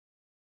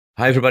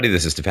Hi, everybody.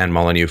 This is Stefan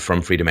Molyneux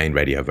from Free Domain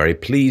Radio. Very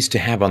pleased to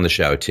have on the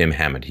show Tim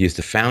Hammond. He is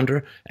the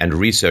founder and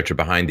researcher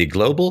behind the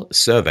Global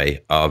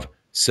Survey of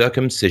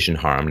Circumcision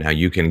Harm. Now,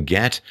 you can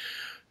get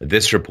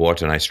this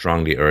report, and I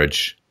strongly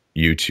urge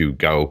you to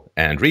go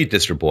and read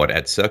this report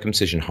at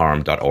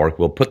circumcisionharm.org.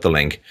 We'll put the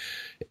link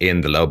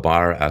in the low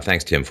bar.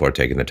 Thanks, Tim, for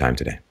taking the time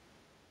today.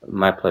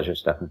 My pleasure,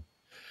 Stefan.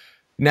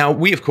 Now,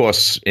 we, of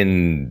course,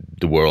 in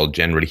the world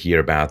generally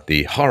hear about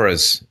the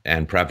horrors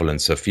and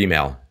prevalence of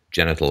female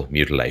genital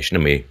mutilation,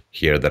 and we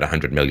hear that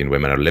 100 million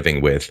women are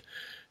living with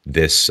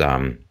this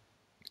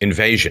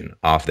invasion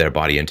of their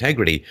body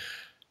integrity.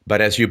 But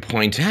as you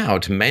point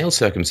out, male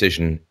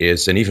circumcision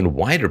is an even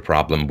wider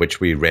problem, which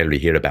we rarely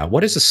hear about.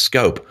 What is the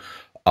scope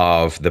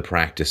of the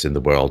practice in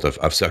the world of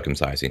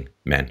circumcising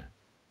men?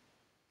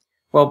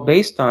 Well,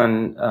 based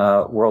on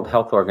World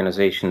Health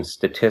Organization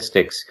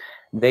statistics,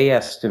 they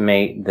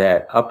estimate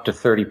that up to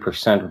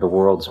 30% of the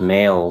world's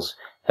males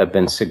have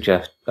been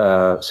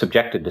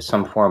subjected to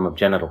some form of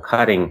genital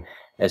cutting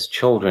as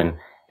children,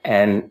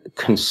 and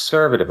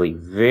conservatively,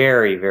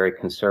 very, very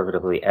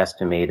conservatively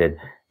estimated,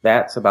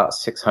 that's about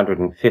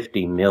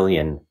 650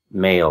 million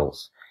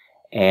males.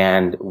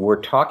 And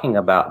we're talking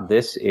about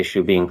this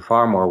issue being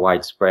far more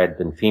widespread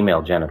than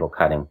female genital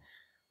cutting.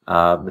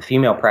 The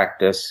female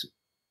practice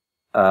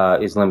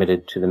is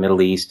limited to the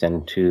Middle East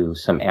and to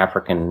some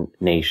African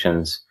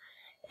nations.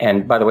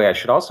 And by the way, I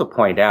should also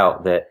point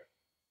out that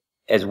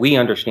as we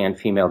understand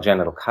female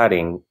genital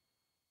cutting,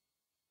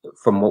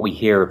 from what we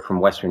hear from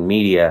Western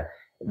media,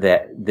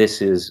 that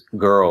this is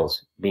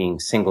girls being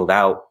singled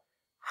out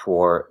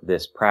for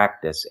this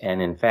practice.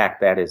 And in fact,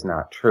 that is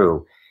not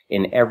true.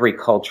 In every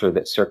culture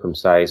that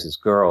circumcises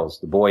girls,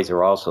 the boys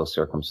are also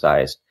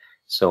circumcised.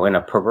 So in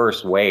a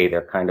perverse way,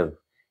 they're kind of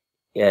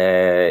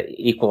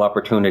equal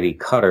opportunity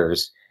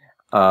cutters.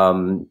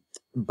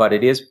 But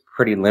it is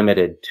pretty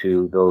limited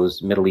to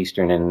those Middle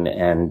Eastern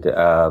and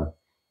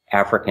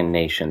African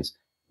nations.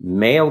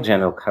 Male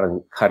genital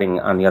cutting,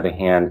 on the other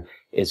hand,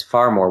 is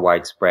far more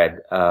widespread.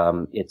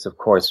 It's, of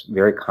course,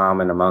 very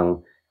common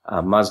among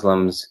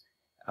Muslims,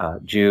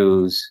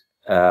 Jews,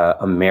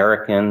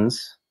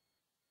 Americans,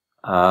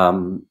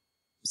 South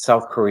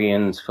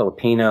Koreans,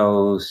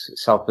 Filipinos,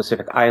 South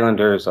Pacific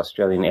Islanders,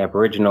 Australian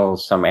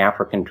Aboriginals, some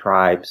African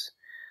tribes.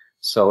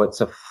 So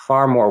it's a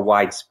far more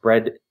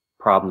widespread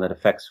problem that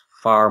affects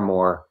far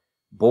more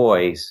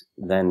boys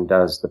than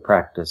does the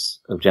practice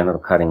of genital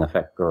cutting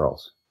affect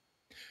girls.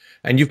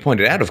 And you've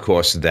pointed out, of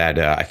course, that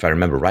if I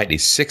remember rightly,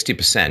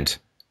 60%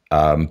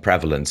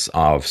 prevalence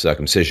of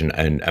circumcision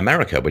in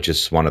America, which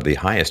is one of the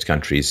highest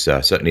countries,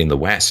 certainly in the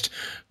West,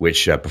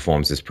 which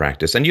performs this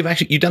practice. And you've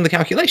done the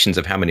calculations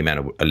of how many men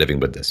are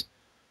living with this.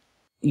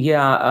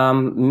 Yeah,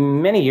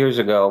 many years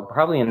ago,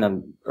 probably in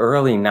the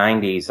early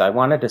 90s, I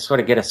wanted to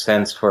sort of get a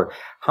sense for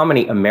how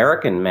many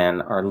American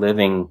men are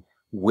living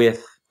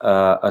with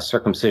a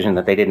circumcision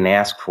that they didn't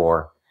ask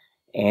for.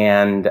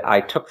 And I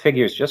took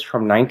figures just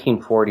from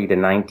 1940 to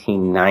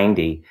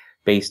 1990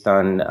 based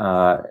on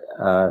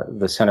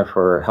the Center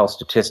for Health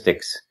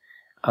Statistics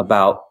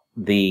about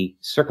the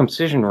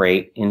circumcision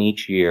rate in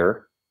each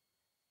year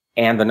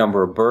and the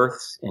number of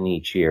births in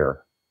each year,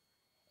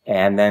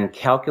 and then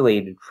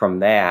calculated from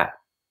that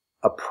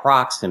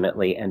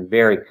approximately and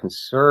very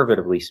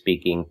conservatively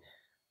speaking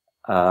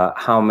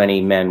how many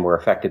men were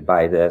affected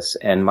by this.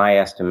 And my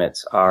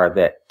estimates are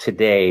that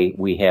today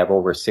we have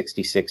over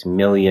 66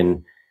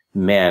 million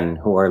men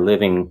who are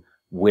living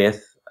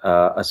with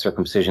a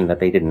circumcision that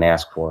they didn't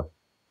ask for.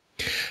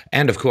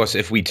 And of course,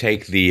 if we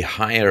take the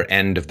higher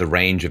end of the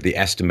range of the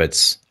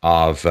estimates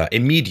of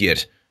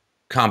immediate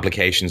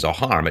complications or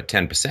harm at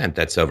 10%,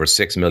 that's over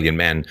 6 million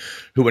men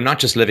who are not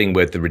just living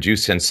with the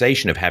reduced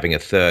sensation of having a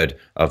third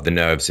of the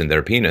nerves in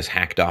their penis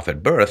hacked off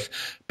at birth,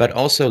 but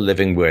also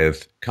living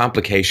with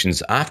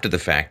complications after the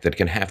fact that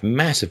can have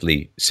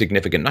massively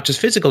significant, not just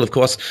physical, of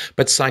course,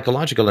 but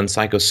psychological and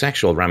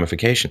psychosexual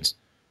ramifications.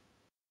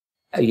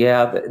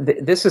 Yeah,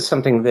 this is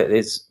something that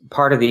is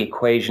part of the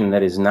equation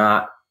that is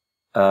not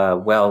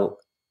well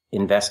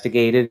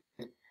investigated.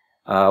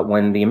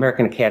 When the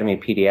American Academy of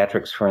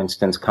Pediatrics, for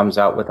instance, comes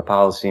out with a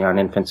policy on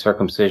infant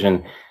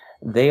circumcision,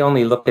 they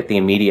only look at the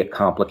immediate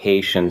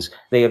complications.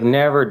 They have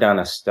never done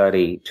a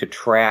study to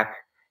track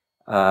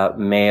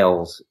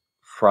males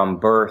from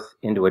birth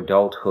into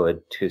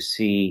adulthood to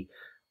see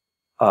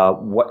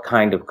what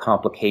kind of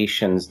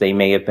complications they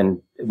may have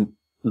been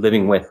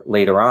living with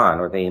later on,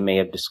 or they may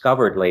have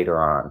discovered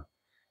later on.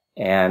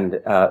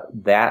 And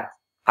that,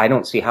 I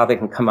don't see how they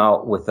can come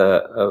out with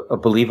a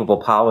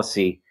believable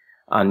policy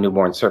on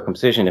newborn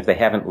circumcision if they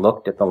haven't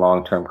looked at the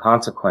long-term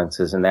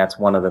consequences. And that's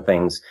one of the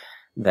things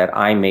that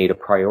I made a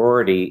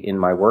priority in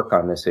my work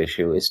on this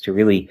issue, is to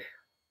really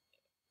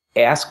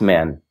ask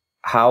men,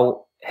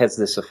 how has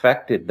this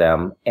affected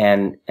them,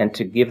 and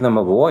to give them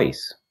a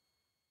voice.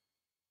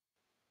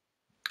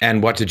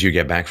 And what did you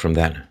get back from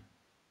that?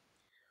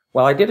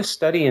 Well, I did a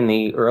study in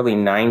the early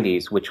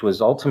 90s, which was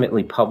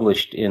ultimately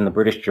published in the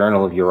British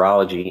Journal of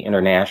Urology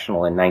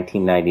International in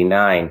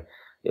 1999.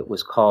 It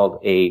was called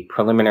A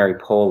Preliminary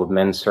Poll of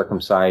Men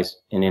Circumcised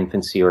in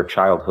Infancy or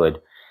Childhood.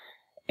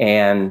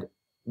 And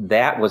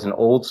that was an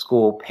old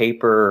school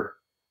paper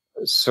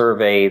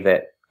survey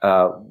that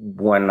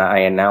when I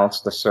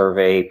announced the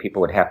survey,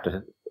 people would have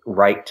to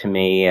write to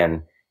me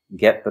and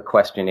get the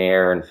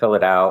questionnaire and fill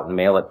it out and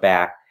mail it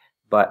back.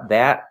 But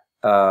that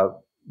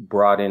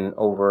brought in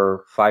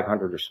over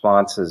 500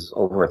 responses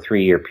over a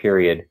 3-year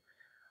period.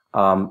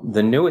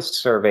 The newest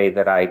survey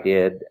that I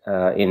did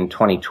in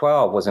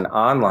 2012 was an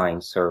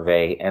online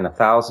survey, and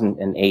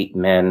 1,008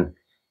 men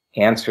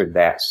answered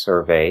that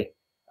survey.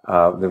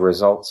 The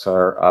results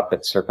are up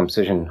at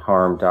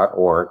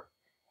circumcisionharm.org.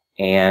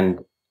 And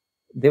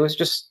there was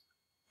just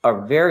a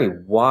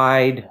very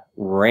wide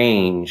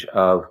range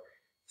of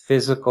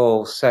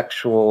physical,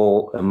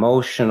 sexual,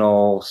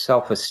 emotional,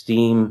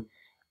 self-esteem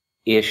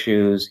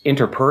issues,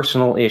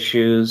 interpersonal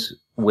issues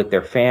with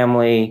their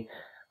family,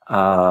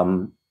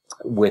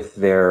 with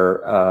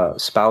their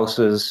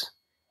spouses.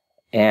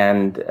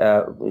 And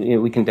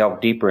we can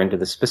delve deeper into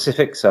the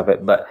specifics of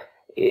it, but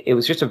it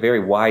was just a very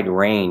wide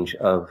range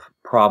of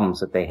problems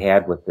that they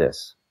had with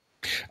this.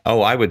 Oh,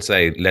 I would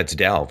say let's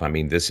delve. I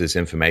mean, this is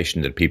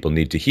information that people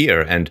need to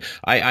hear. And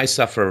I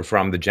suffer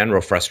from the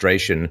general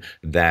frustration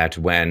that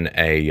when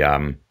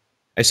a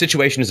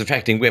situation is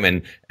affecting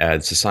women,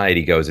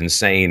 society goes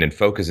insane and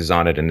focuses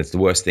on it, and it's the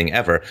worst thing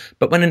ever.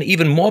 But when an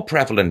even more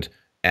prevalent,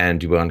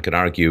 and one could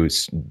argue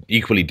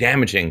equally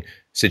damaging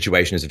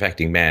situation is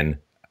affecting men,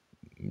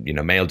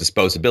 male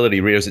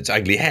disposability rears its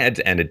ugly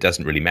head, and it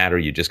doesn't really matter.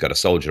 You just got to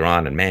soldier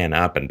on and man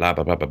up and blah,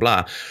 blah, blah, blah,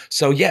 blah.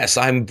 So yes,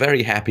 I'm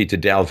very happy to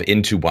delve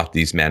into what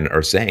these men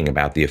are saying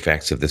about the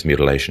effects of this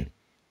mutilation.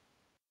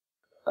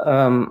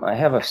 I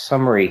have a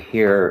summary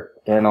here,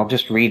 and I'll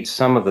just read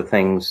some of the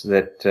things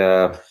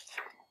that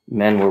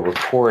men were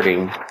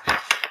reporting,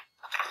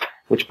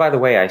 which, by the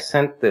way, I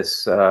sent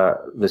this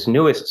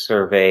newest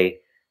survey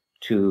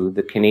to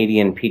the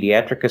Canadian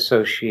Pediatric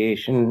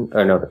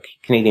the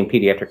Canadian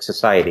Pediatric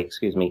Society,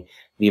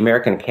 the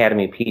American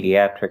Academy of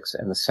Pediatrics,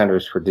 and the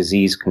Centers for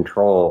Disease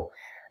Control.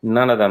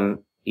 None of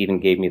them even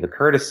gave me the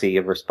courtesy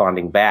of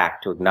responding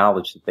back to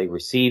acknowledge that they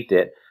received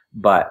it,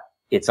 but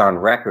it's on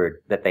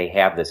record that they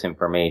have this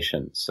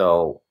information.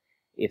 So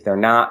if they're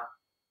not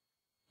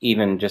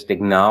even just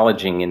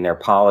acknowledging in their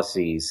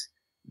policies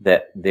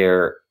that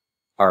there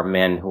are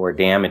men who are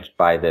damaged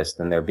by this,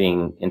 then they're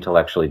being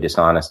intellectually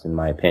dishonest, in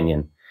my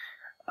opinion.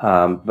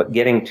 But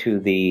getting to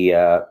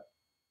the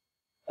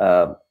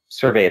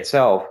survey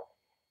itself,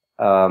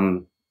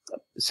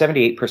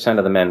 78%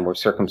 of the men were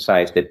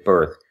circumcised at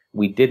birth.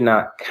 We did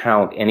not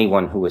count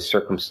anyone who was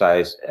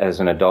circumcised as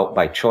an adult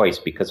by choice,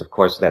 because, of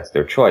course, that's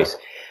their choice.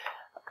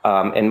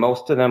 And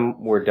most of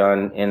them were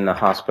done in the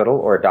hospital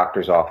or a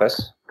doctor's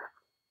office.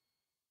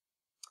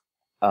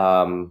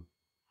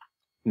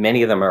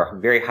 Many of them are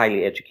very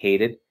highly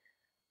educated,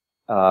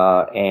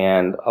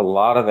 and a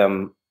lot of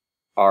them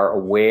are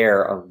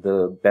aware of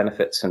the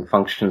benefits and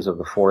functions of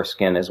the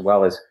foreskin, as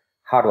well as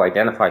how to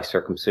identify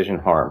circumcision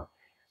harm.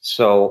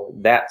 So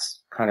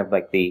that's kind of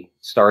like the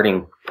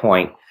starting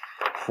point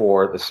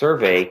for the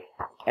survey.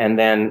 And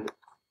then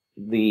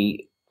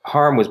the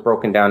harm was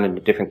broken down into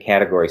different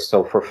categories.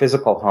 So for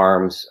physical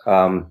harms,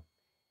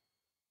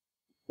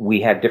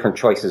 we had different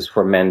choices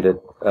for men to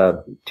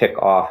tick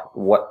off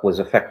what was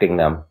affecting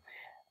them.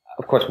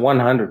 Of course,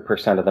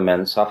 100% of the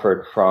men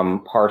suffered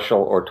from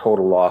partial or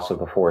total loss of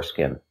the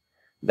foreskin.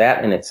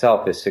 That in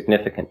itself is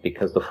significant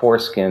because the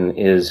foreskin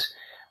is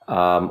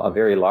a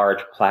very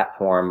large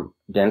platform,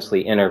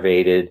 densely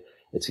innervated.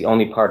 It's the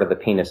only part of the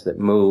penis that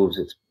moves.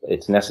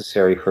 It's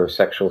necessary for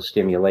sexual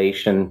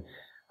stimulation,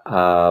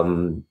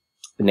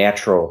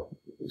 natural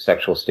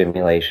sexual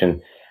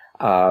stimulation.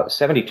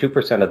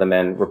 72% of the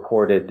men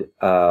reported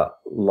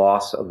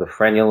loss of the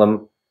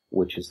frenulum,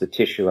 which is the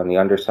tissue on the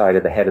underside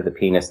of the head of the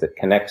penis that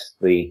connects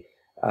the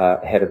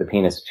head of the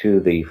penis to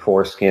the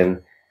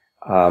foreskin.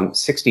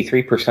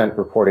 63%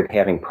 reported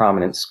having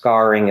prominent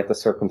scarring at the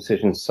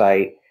circumcision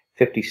site.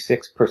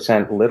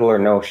 56% little or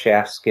no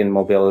shaft skin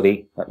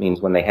mobility. That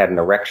means when they had an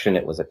erection,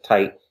 it was a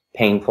tight,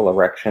 painful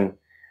erection.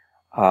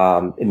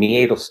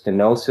 Meatal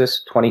stenosis,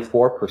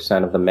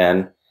 24% of the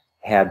men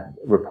had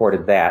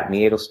reported that.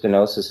 Meatal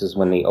stenosis is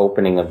when the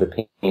opening of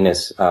the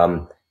penis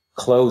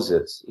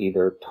closes,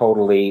 either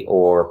totally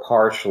or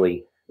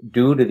partially,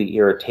 due to the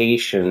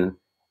irritation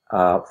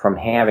from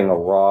having a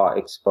raw,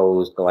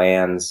 exposed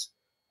glands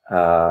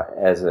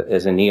as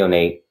a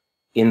neonate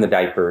in the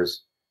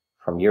diapers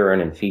from urine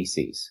and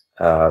feces.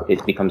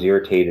 It becomes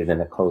irritated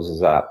and it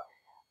closes up.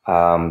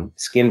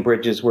 Skin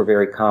bridges were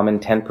very common.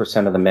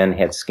 10% of the men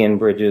had skin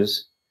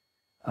bridges.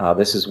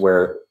 This is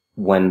where,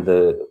 when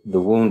the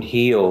wound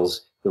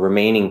heals, the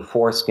remaining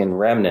foreskin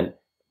remnant,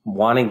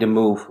 wanting to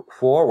move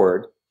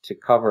forward to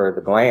cover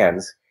the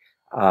glands,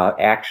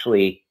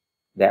 actually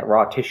that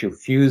raw tissue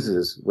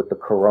fuses with the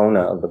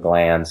corona of the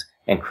glands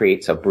and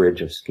creates a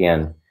bridge of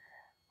skin.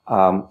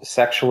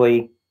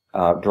 Sexually,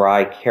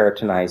 dry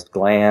keratinized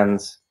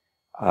glands,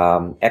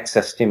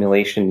 excess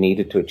stimulation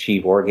needed to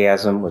achieve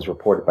orgasm was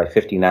reported by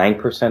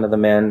 59% of the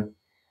men.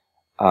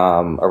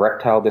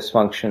 Erectile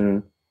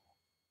dysfunction.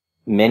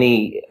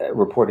 Many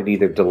reported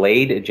either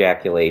delayed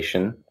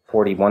ejaculation,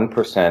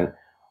 41%,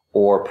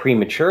 or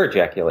premature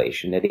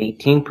ejaculation at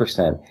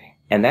 18%.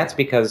 And that's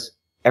because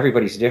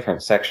everybody's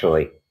different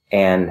sexually,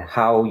 and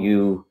how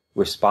you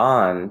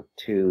respond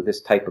to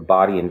this type of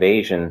body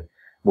invasion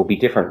will be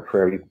different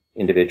for every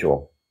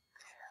individual.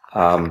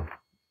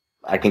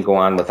 I can go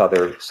on with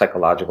other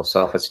psychological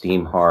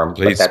self-esteem harm.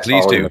 Please, but that's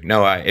please all do.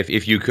 No,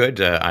 if you could,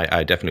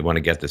 I definitely want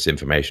to get this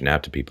information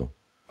out to people.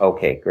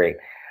 Okay, great.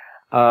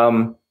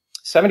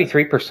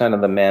 73%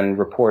 of the men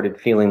reported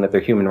feeling that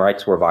their human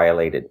rights were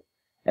violated.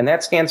 And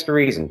that stands to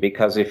reason,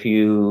 because if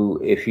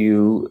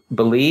you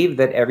believe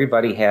that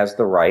everybody has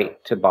the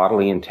right to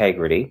bodily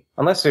integrity,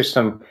 unless there's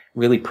some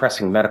really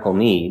pressing medical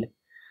need,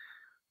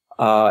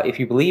 if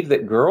you believe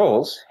that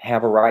girls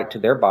have a right to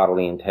their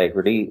bodily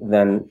integrity,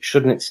 then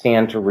shouldn't it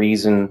stand to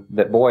reason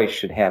that boys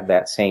should have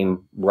that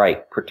same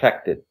right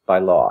protected by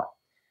law?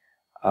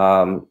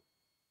 71%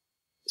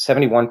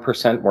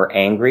 were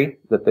angry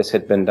that this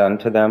had been done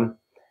to them.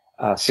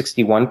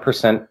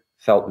 61%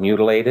 felt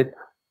mutilated.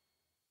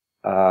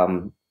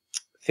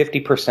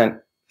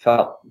 50%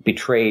 felt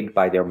betrayed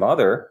by their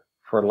mother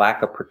for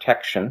lack of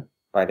protection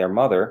by their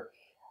mother.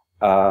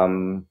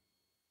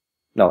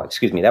 No,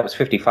 excuse me, that was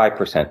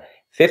 55%.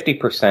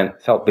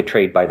 50% felt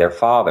betrayed by their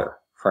father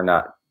for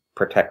not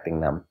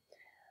protecting them.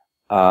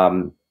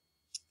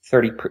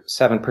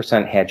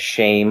 37% had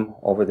shame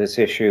over this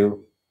issue.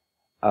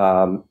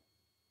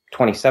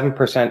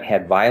 27%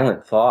 had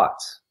violent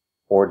thoughts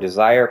or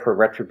desire for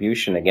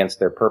retribution against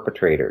their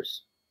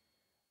perpetrators.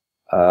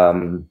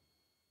 14%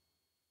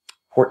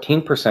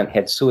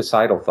 had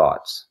suicidal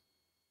thoughts.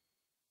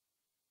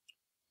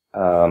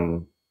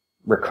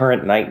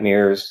 Recurrent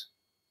nightmares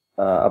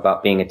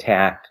about being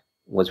attacked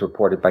was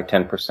reported by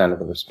 10% of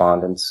the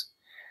respondents.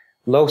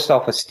 Low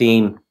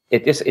self-esteem,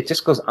 it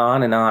just goes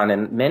on,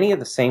 and many of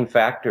the same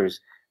factors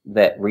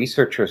that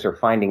researchers are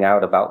finding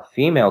out about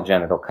female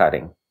genital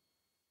cutting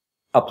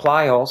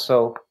apply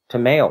also to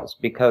males,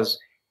 because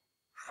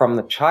from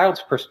the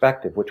child's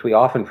perspective, which we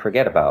often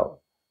forget about,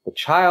 the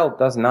child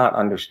does not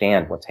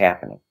understand what's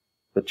happening.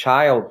 The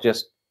child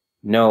just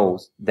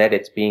knows that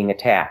it's being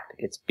attacked.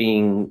 It's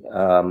being,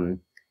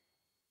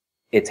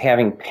 it's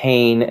having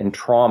pain and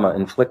trauma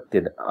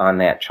inflicted on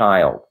that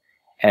child.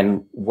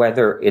 And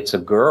whether it's a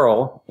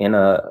girl in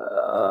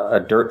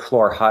a dirt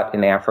floor hut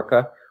in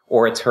Africa,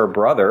 or it's her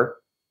brother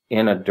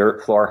in a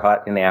dirt floor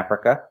hut in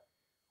Africa,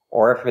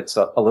 or if it's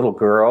a little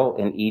girl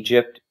in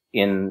Egypt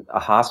in a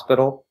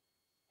hospital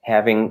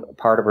having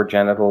part of her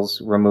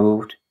genitals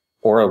removed,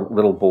 or a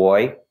little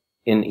boy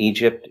in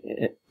Egypt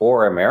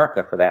or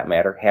America for that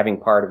matter having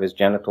part of his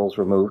genitals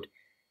removed,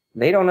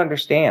 they don't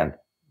understand.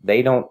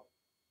 They don't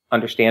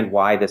understand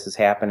why this is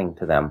happening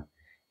to them.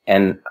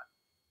 And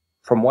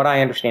from what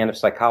I understand of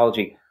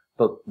psychology,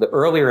 the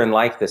earlier in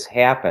life this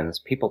happens,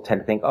 people tend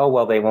to think, oh,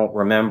 well, they won't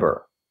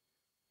remember.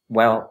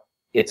 Well,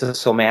 it's a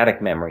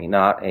somatic memory,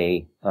 not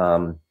a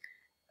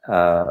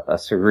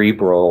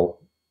cerebral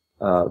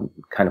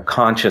kind of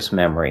conscious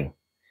memory.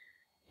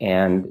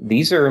 And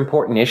these are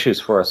important issues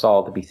for us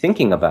all to be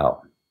thinking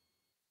about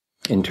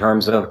in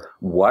terms of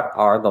what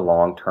are the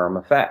long-term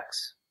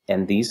effects.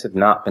 And these have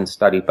not been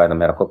studied by the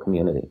medical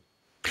community.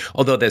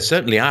 Although there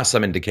certainly are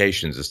some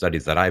indications, the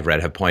studies that I've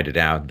read have pointed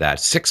out that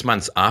 6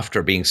 months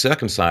after being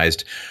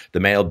circumcised,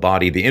 the male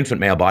body, the infant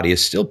male body,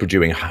 is still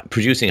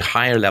producing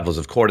higher levels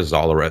of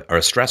cortisol or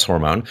a stress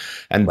hormone.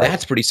 And Right.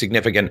 That's pretty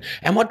significant.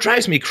 And what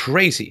drives me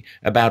crazy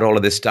about all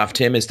of this stuff,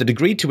 Tim, is the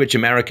degree to which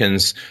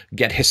Americans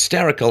get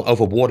hysterical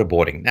over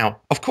waterboarding. Now,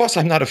 of course,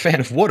 I'm not a fan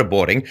of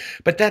waterboarding,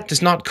 but that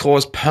does not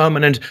cause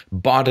permanent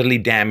bodily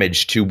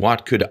damage to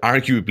what could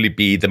arguably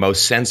be the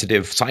most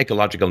sensitive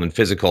psychological and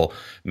physical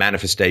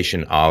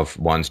manifestation of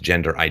one's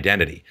gender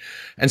identity.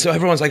 And so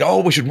everyone's like,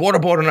 oh, we should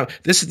waterboard. And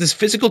this is this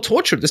physical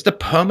torture. This is the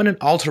permanent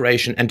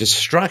alteration and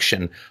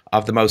destruction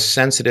of the most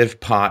sensitive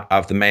part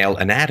of the male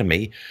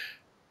anatomy.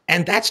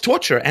 And that's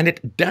torture. And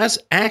it does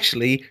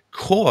actually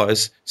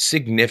cause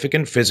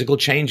significant physical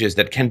changes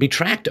that can be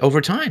tracked over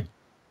time.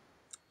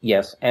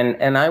 Yes.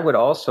 And I would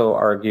also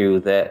argue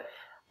that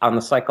on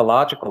the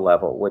psychological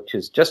level, which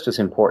is just as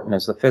important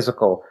as the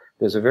physical,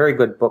 there's a very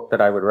good book that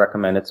I would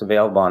recommend. It's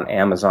available on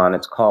Amazon.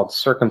 It's called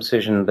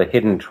Circumcision, the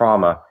Hidden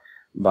Trauma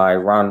by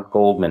Ron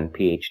Goldman,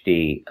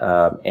 PhD.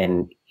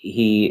 And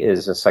he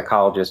is a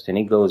psychologist, and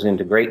he goes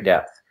into great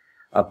depth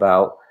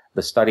about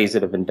the studies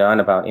that have been done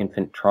about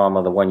infant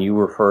trauma. The one you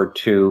referred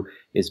to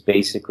is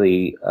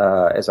basically,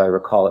 as I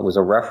recall, it was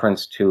a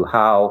reference to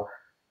how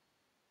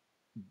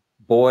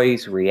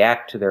boys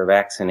react to their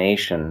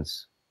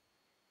vaccinations.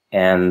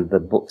 And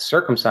the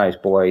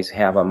circumcised boys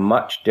have a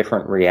much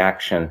different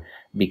reaction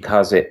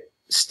because it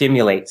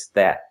stimulates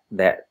that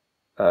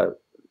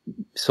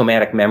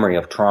somatic memory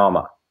of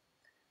trauma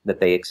that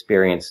they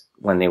experienced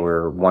when they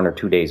were 1 or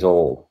 2 days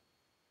old.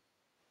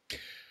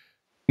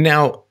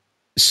 Now,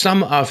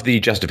 some of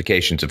the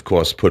justifications, of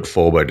course, put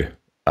forward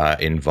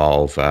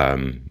involve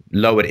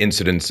lowered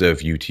incidence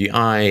of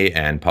UTI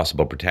and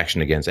possible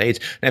protection against AIDS.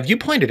 Now, have you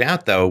pointed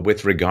out, though,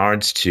 with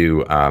regards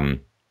to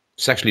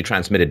sexually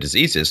transmitted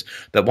diseases,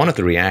 that one of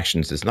the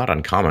reactions is not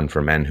uncommon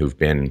for men who've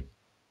been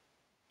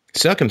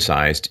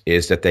circumcised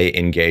is that they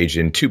engage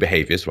in two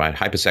behaviors, right?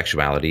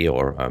 Hypersexuality,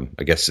 or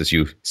I guess, as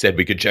you said,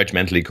 we could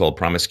judgmentally call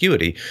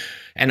promiscuity.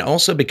 And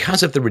also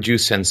because of the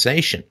reduced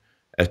sensation,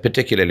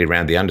 particularly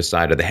around the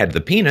underside of the head of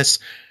the penis,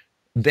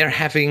 they're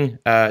having,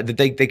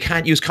 they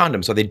can't use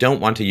condoms, or they don't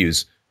want to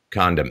use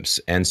condoms.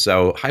 And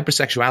so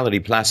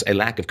hypersexuality plus a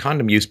lack of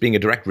condom use being a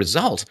direct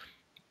result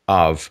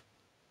of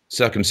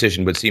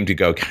circumcision would seem to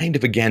go kind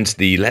of against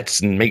the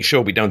let's make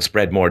sure we don't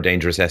spread more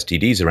dangerous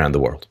STDs around the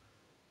world.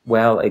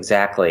 Well,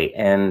 exactly.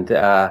 And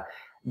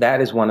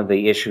that is one of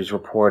the issues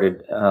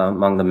reported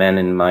among the men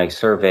in my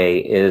survey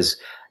is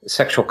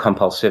sexual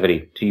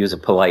compulsivity, to use a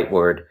polite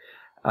word,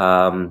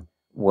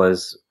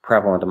 was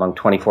prevalent among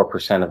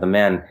 24% of the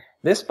men.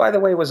 This, by the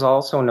way, was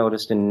also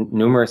noticed in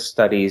numerous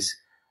studies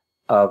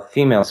of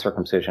female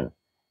circumcision,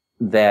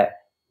 that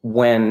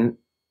when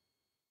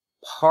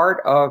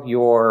part of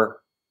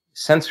your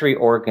sensory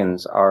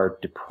organs are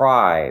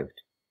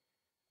deprived,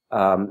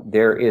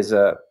 there is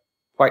a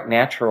quite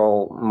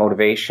natural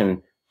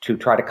motivation to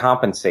try to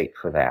compensate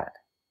for that.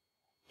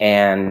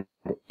 And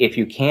if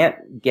you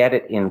can't get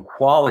it in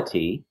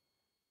quality,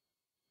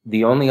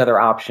 the only other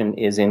option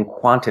is in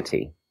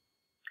quantity.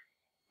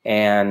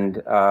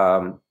 And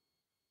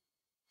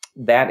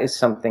that is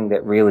something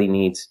that really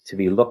needs to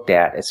be looked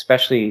at,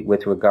 especially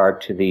with regard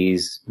to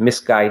these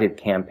misguided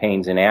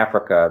campaigns in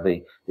Africa,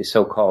 the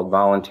so-called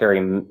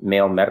voluntary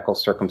male medical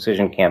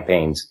circumcision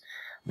campaigns,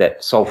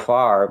 that so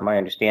far, my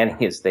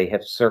understanding is they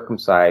have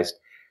circumcised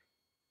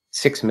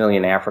 6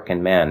 million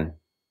African men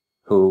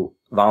who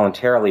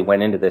voluntarily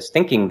went into this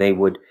thinking they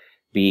would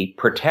be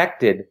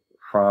protected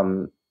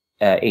from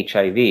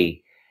HIV.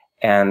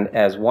 And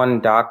as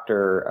one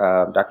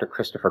doctor, Dr.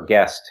 Christopher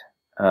Guest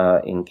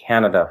in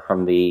Canada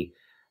from the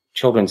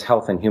Children's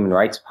Health and Human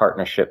Rights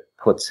Partnership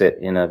puts it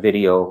in a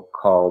video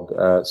called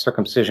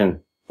Circumcision,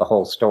 the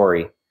Whole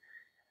Story.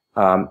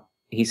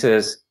 He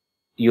says,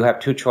 you have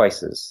two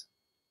choices.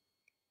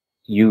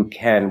 You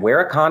can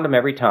wear a condom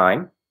every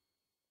time,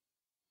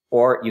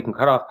 or you can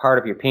cut off part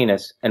of your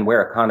penis and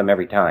wear a condom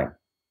every time.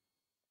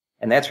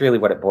 And that's really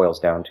what it boils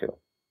down to.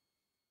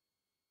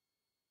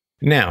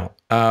 Now,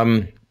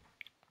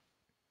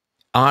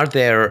 are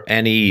there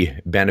any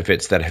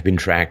benefits that have been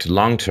tracked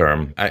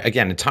long-term?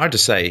 Again, it's hard to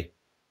say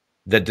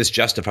that this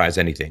justifies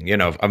anything. You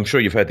know, I'm sure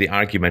you've heard the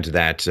argument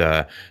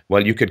that,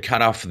 well, you could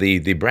cut off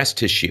the breast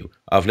tissue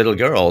of little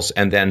girls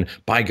and then,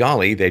 by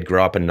golly, they'd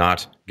grow up and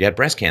not get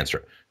breast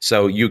cancer.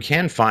 So you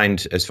can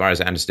find, as far as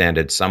I understand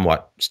it,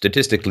 somewhat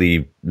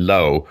statistically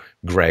low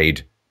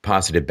grade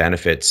positive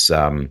benefits.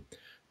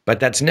 But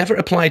that's never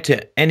applied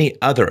to any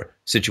other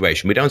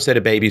situation. We don't say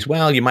to babies,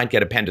 well, you might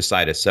get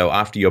appendicitis, so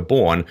after you're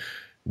born,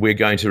 we're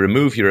going to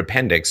remove your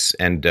appendix.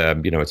 And,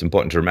 it's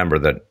important to remember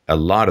that a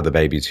lot of the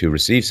babies who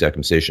receive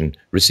circumcision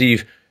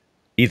receive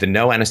either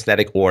no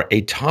anesthetic or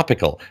a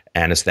topical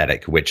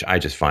anesthetic, which I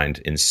just find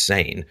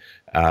insane.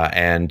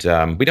 And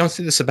we don't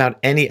see this about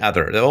any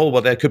other. Oh,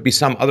 well, there could be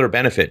some other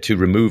benefit to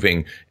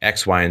removing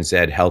X, Y, and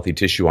Z healthy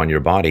tissue on your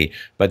body.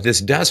 But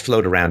this does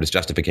float around as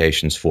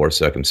justifications for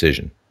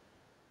circumcision.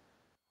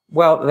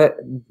 Well,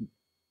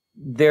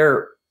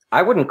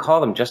 I wouldn't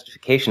call them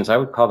justifications. I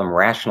would call them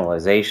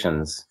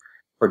rationalizations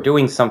for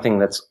doing something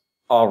that's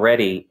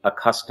already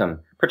accustomed,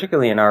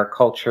 particularly in our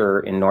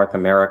culture in North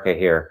America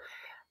here.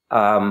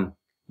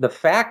 The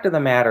fact of the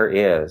matter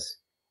is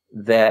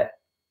that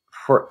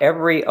for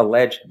every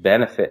alleged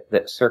benefit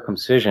that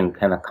circumcision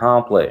can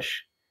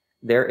accomplish,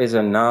 there is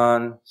a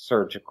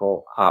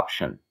non-surgical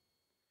option.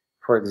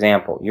 For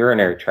example,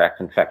 urinary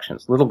tract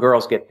infections. Little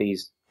girls get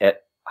these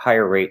at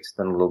higher rates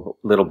than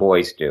little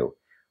boys do.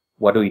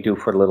 What do we do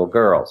for little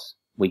girls?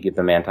 We give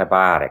them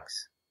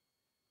antibiotics.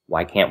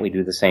 Why can't we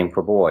do the same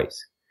for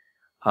boys?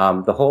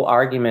 The whole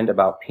argument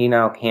about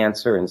penile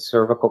cancer and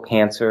cervical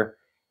cancer,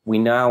 we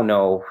now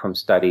know from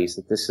studies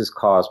that this is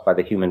caused by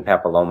the human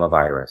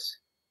papillomavirus.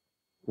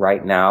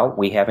 Right now,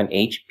 we have an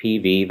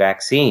HPV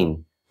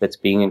vaccine that's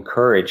being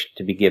encouraged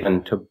to be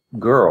given to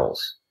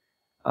girls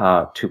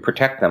to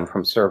protect them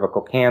from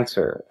cervical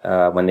cancer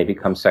when they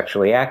become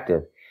sexually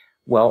active.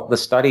 Well, the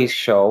studies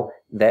show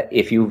that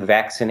if you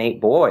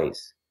vaccinate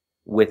boys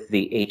with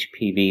the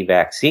HPV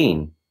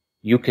vaccine,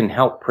 you can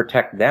help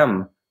protect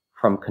them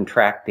from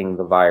contracting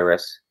the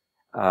virus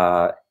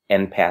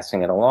and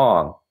passing it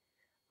along.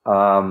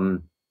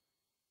 HIV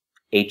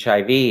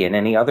and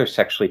any other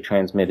sexually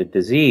transmitted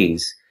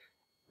disease,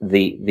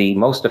 the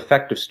most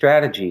effective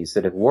strategies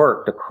that have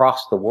worked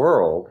across the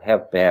world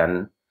have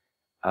been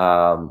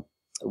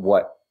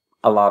what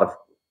a lot of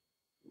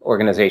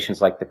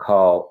organizations like to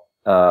call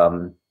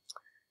the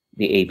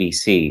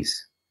ABCs.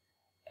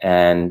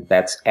 And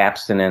that's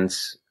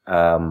abstinence.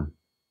 I'm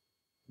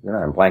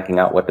blanking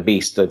out what the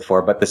B stood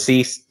for, but the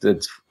C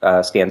stands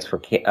for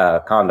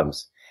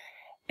condoms.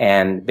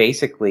 And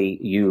basically,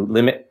 you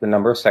limit the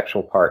number of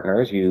sexual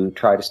partners. You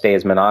try to stay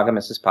as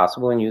monogamous as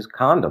possible and use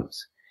condoms.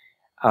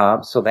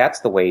 So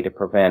that's the way to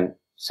prevent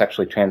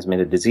sexually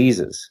transmitted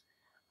diseases.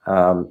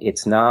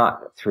 It's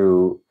not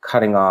through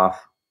cutting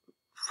off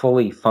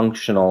fully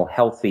functional,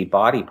 healthy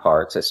body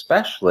parts,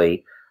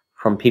 especially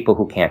from people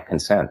who can't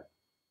consent.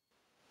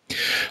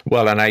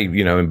 Well, and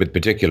in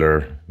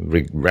particular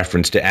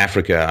reference to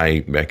Africa,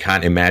 I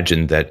can't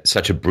imagine that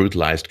such a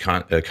brutalized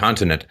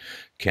continent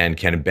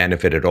can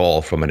benefit at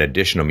all from an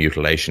additional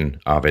mutilation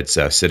of its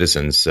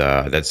citizens.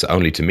 That's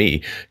only, to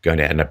me, going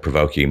to end up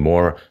provoking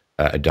more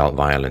adult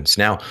violence.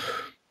 Now,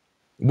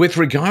 with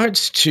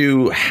regards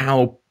to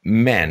how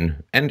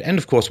men and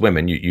of course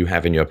women, you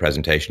have in your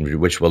presentation,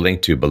 which we'll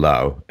link to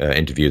below,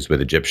 interviews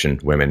with Egyptian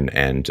women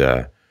and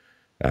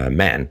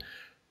men,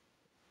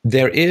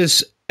 there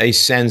is a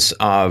sense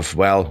of,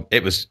 well,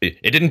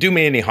 it didn't do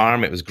me any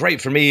harm. It was great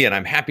for me, and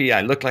I'm happy.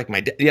 I look like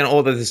my dad, all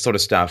of this sort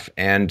of stuff.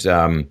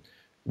 And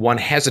one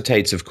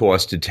hesitates, of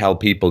course, to tell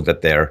people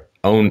that their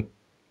own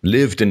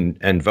lived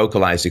and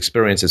vocalized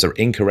experiences are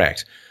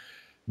incorrect.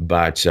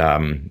 But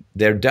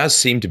there does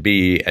seem to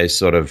be a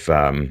sort of,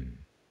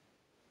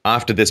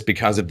 after this,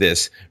 because of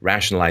this,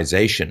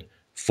 rationalization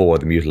for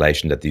the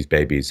mutilation that these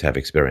babies have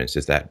experienced.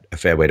 Is that a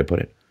fair way to put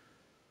it?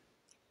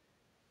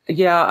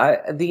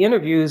 Yeah, the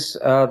interviews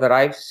that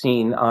I've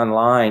seen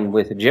online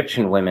with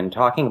Egyptian women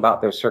talking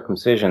about their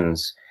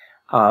circumcisions,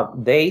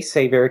 they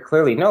say very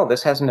clearly, no,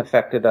 this hasn't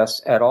affected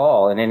us at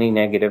all in any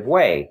negative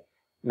way.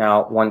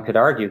 Now, one could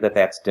argue that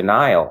that's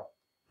denial.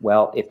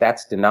 Well, if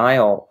that's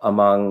denial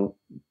among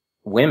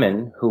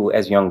women who,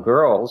 as young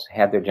girls,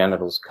 had their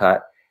genitals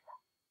cut,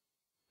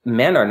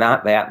 men are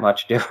not that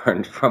much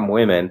different from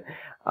women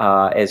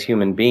as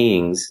human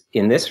beings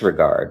in this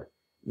regard.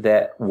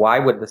 That why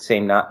would the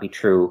same not be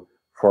true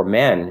for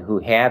men who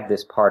had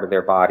this part of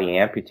their body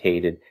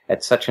amputated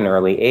at such an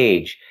early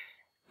age?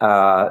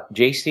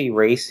 J.C.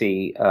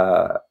 Racy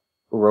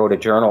wrote a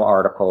journal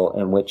article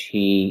in which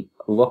he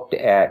looked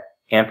at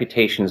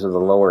amputations of the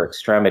lower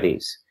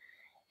extremities.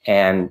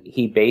 And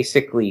he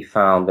basically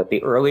found that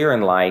the earlier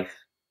in life,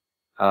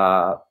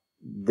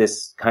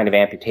 this kind of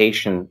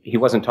amputation, he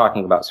wasn't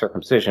talking about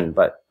circumcision,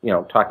 but,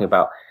 talking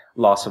about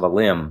loss of a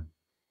limb.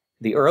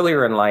 The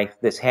earlier in life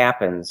this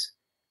happens,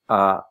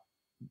 the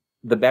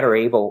better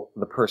able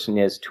the person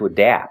is to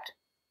adapt.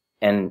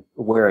 And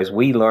whereas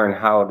we learn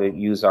how to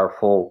use our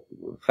full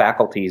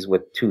faculties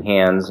with 2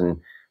 hands and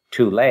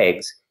 2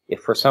 legs, if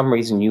for some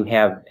reason you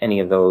have any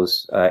of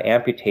those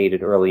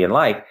amputated early in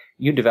life,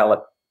 you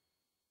develop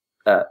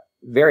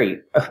very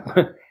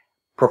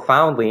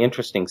profoundly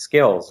interesting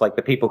skills, like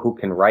the people who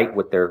can write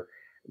with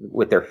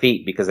their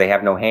feet because they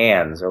have no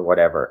hands or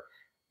whatever.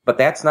 But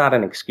that's not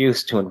an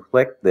excuse to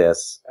inflict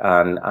this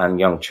on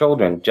young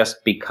children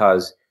just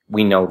because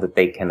we know that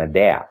they can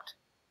adapt.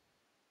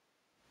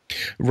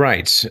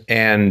 Right.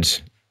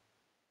 And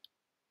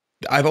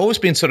I've always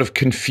been sort of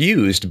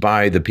confused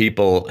by the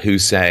people who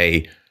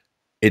say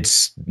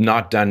it's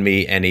not done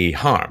me any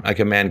harm. Like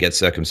a man gets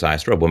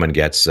circumcised or a woman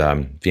gets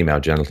female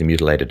genitally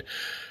mutilated.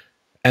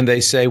 And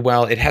they say,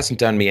 well, it hasn't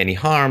done me any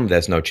harm.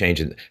 There's no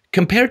change in.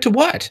 Compared to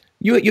what?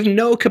 You have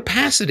no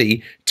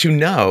capacity to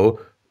know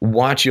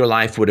what your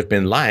life would have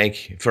been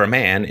like for a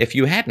man if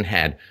you hadn't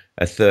had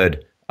a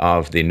third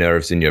of the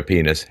nerves in your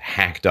penis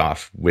hacked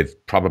off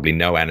with probably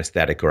no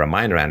anesthetic or a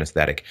minor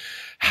anesthetic.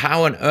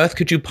 How on earth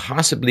could you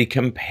possibly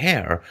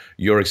compare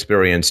your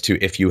experience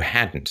to if you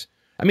hadn't?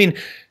 I mean,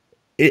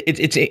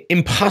 it's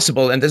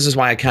impossible, and this is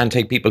why I can't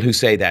take people who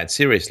say that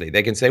seriously.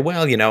 They can say,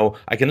 well,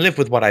 I can live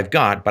with what I've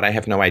got, but I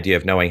have no idea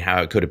of knowing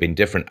how it could have been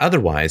different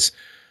otherwise.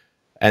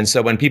 And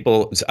so when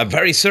people are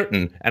very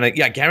certain, and I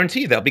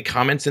guarantee there'll be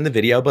comments in the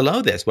video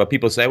below this where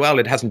people say, well,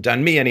 it hasn't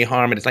done me any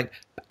harm, and it's like,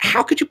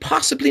 how could you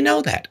possibly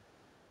know that?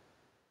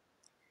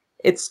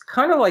 It's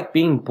kind of like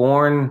being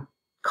born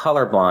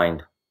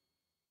colorblind.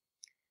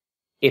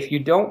 If you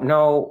don't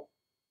know,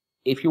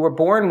 if you were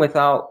born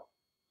without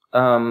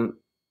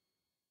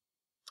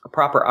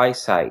proper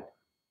eyesight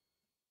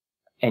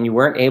and you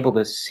weren't able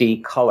to see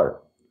color,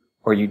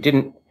 or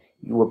you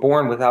were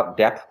born without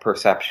depth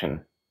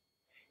perception,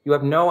 you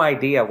have no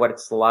idea what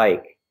it's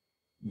like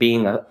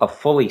being a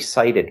fully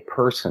sighted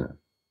person.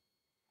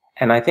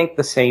 And I think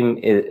the same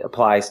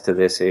applies to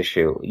this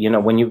issue.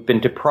 When you've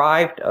been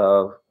deprived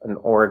of an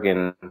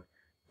organ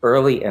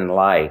early in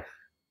life,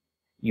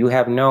 you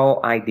have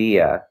no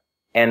idea.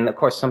 And of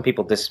course, some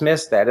people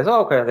dismiss that as,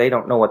 okay, they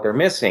don't know what they're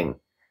missing.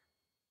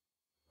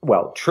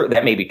 Well, true,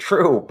 that may be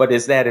true, but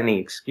is that any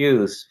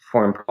excuse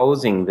for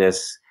imposing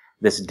this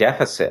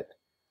deficit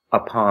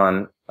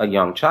upon a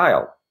young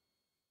child?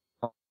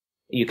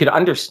 You could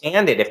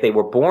understand it if they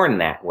were born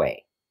that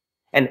way.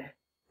 And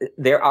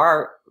there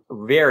are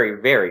very,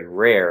 very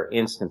rare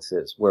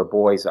instances where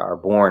boys are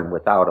born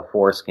without a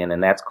foreskin,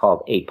 and that's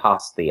called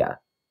apostia.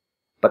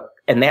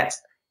 And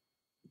that's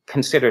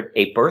considered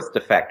a birth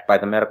defect by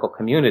the medical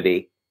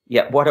community.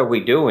 Yet what are we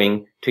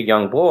doing to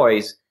young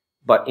boys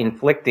but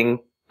inflicting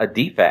a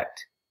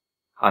defect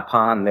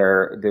upon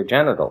their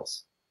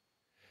genitals?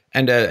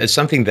 And it's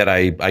something that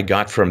I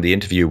got from the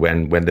interview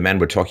when the men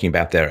were talking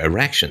about their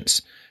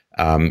erections.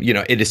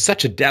 It is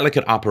such a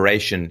delicate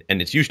operation,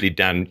 and it's usually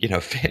done,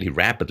 fairly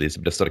rapidly. It's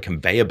a sort of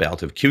conveyor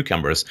belt of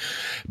cucumbers.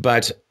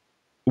 But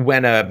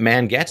when a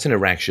man gets an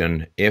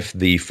erection, if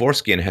the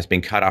foreskin has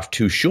been cut off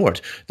too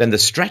short, then the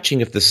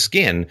stretching of the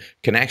skin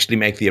can actually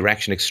make the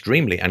erection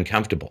extremely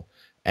uncomfortable.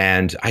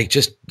 And I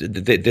just,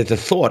 the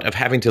thought of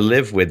having to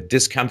live with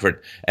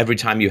discomfort every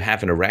time you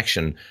have an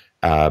erection,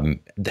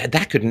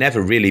 that could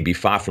never really be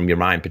far from your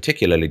mind,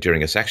 particularly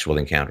during a sexual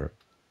encounter.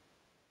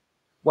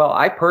 Well,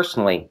 I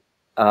personally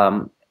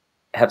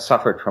have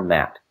suffered from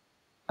that.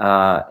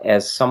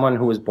 As someone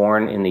who was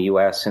born in the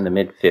U.S. in the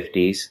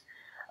mid-50s,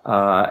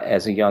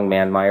 as a young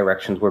man, my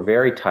erections were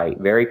very tight,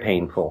 very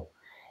painful.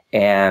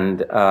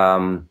 And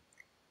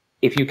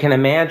if you can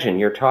imagine,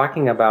 you're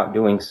talking about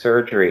doing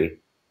surgery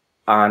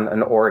on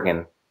an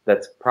organ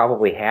that's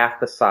probably half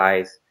the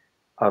size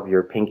of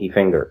your pinky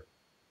finger.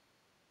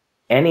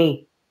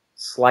 Any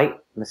slight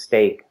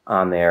mistake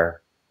on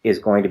there is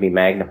going to be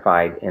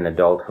magnified in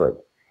adulthood.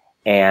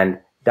 And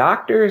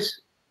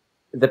doctors,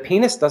 the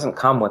penis doesn't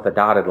come with a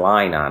dotted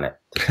line on it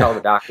to tell the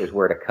doctors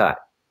where to cut.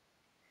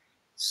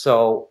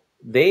 So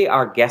they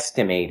are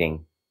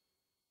guesstimating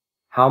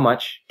how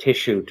much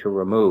tissue to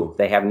remove.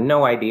 They have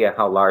no idea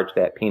how large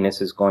that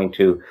penis is going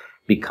to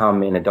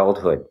become in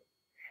adulthood.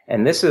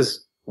 And this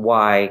is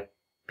why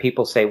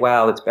people say,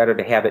 well, it's better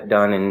to have it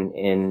done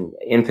in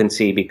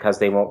infancy because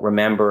they won't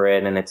remember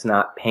it and it's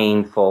not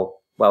painful.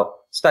 Well,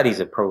 studies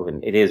have proven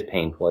it is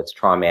painful. It's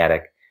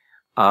traumatic.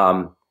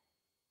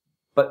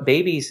 But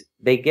babies,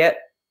 they get,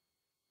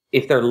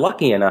 if they're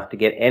lucky enough to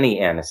get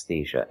any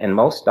anesthesia, and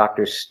most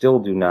doctors still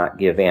do not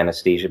give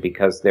anesthesia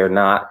because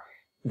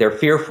they're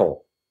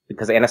fearful,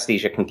 because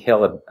anesthesia can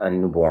kill a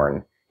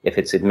newborn if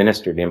it's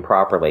administered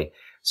improperly.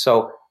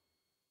 So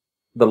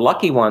the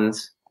lucky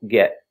ones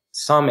get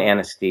some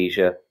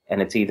anesthesia,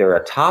 and it's either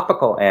a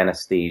topical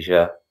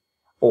anesthesia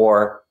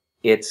or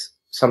it's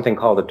something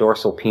called a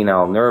dorsal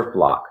penile nerve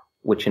block,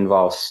 which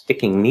involves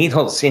sticking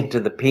needles into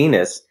the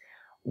penis,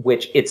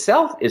 which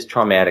itself is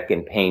traumatic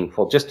and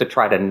painful, just to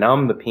try to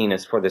numb the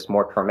penis for this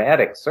more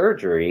traumatic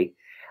surgery,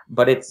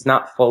 but it's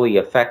not fully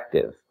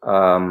effective.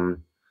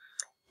 And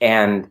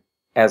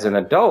as an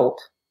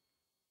adult,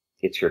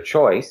 it's your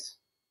choice.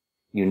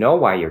 You know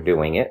why you're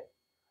doing it.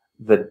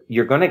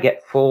 You're going to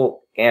get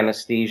full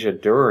anesthesia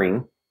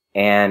during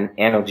and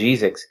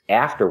analgesics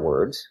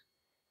afterwards.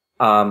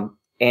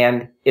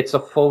 And it's a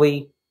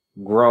fully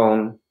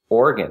grown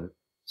organ.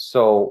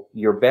 So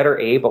you're better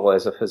able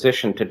as a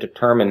physician to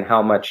determine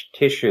how much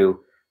tissue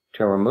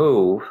to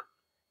remove.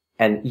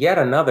 And yet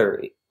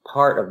another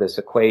part of this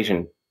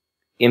equation,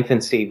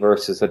 infancy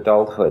versus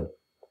adulthood.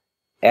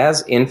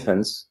 As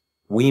infants,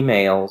 we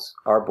males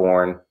are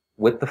born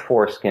with the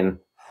foreskin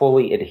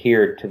fully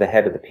adhered to the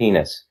head of the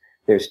penis.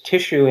 There's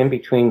tissue in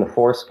between the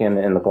foreskin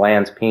and the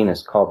glans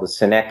penis called the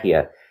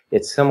synechia.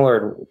 It's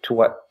similar to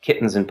what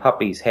kittens and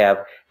puppies have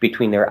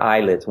between their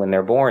eyelids when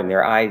they're born.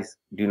 Their eyes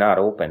do not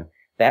open.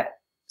 That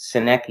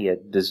synechia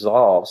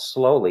dissolves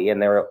slowly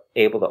and they're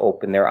able to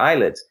open their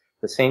eyelids.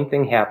 The same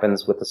thing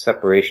happens with the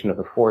separation of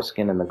the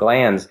foreskin and the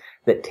glans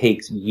that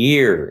takes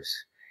years.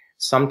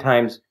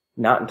 Sometimes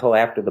not until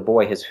after the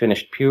boy has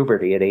finished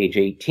puberty at age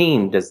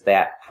 18 does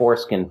that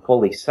foreskin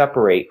fully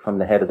separate from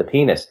the head of the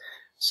penis.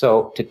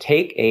 So to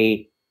take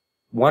a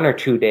 1 or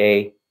 2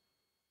 day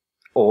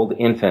old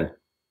infant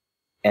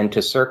and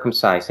to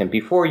circumcise him,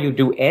 before you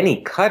do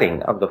any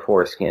cutting of the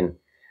foreskin,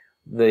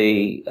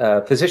 the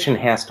physician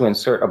has to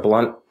insert a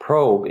blunt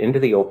probe into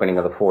the opening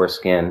of the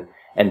foreskin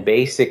and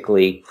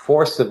basically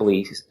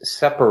forcibly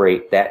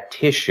separate that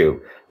tissue,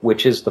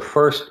 which is the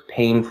first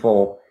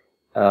painful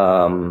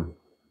part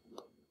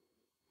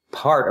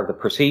of the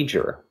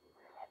procedure.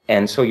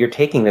 And so you're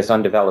taking this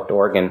undeveloped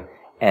organ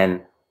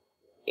and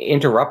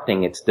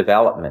interrupting its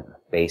development,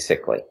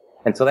 basically.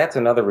 And so that's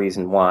another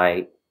reason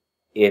why,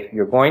 if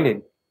you're going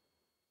to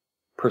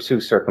pursue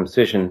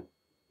circumcision,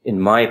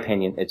 in my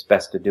opinion, it's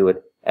best to do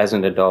it as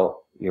an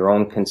adult, your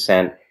own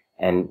consent,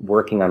 and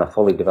working on a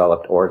fully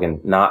developed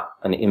organ, not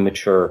an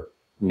immature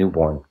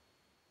newborn.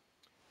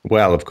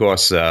 Well, of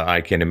course,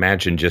 I can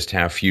imagine just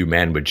how few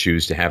men would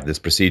choose to have this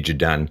procedure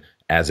done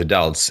as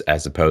adults,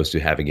 as opposed to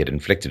having it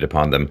inflicted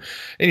upon them.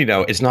 And, you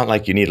know, it's not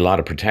like you need a lot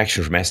of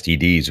protection from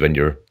STDs when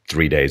you're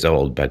 3 days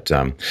old. But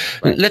right.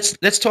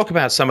 Let's talk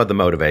about some of the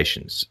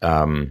motivations.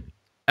 I mean,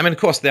 of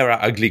course, there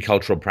are ugly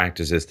cultural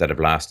practices that have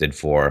lasted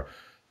for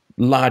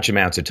large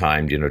amounts of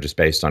time, you know, just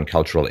based on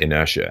cultural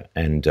inertia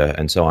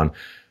and so on.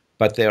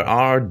 But there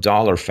are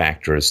dollar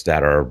factors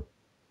that are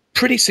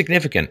pretty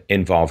significant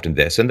involved in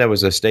this. And there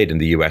was a state in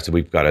the U.S., and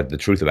we've got The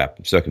Truth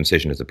About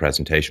Circumcision as a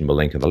presentation, we'll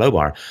link in the low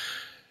bar.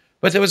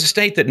 But there was a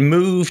state that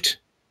moved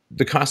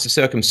the cost of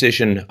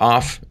circumcision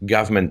off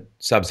government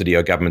subsidy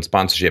or government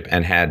sponsorship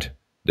and had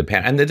the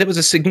parent. And there was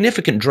a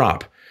significant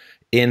drop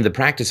in the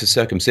practice of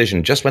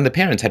circumcision just when the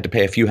parents had to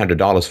pay a few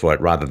 $100s for it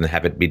rather than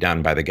have it be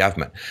done by the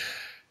government.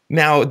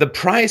 Now, the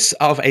price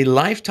of a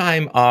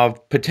lifetime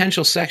of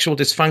potential sexual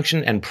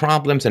dysfunction and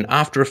problems and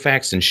after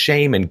effects and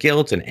shame and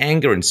guilt and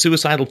anger and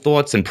suicidal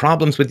thoughts and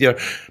problems with your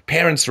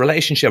parents'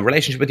 relationship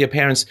with your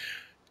parents,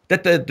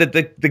 that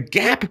the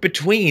gap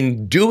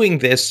between doing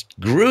this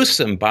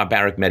gruesome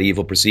barbaric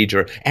medieval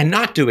procedure and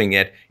not doing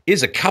it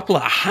is a couple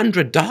of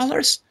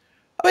 $100.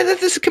 I mean,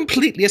 this is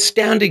completely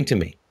astounding to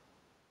me.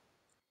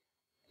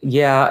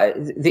 Yeah,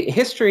 the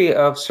history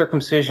of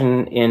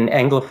circumcision in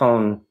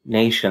Anglophone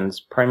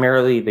nations,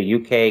 primarily the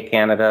UK,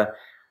 Canada,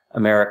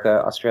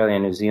 America, Australia,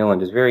 and New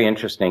Zealand, is very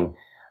interesting.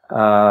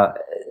 Uh,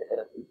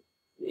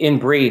 in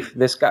brief,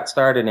 this got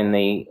started in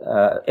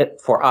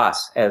for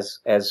us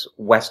as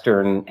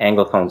Western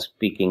Anglophone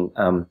speaking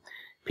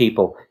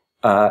people.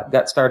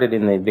 Got started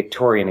in the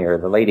Victorian era,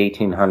 the late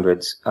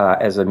 1800s,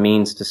 as a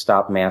means to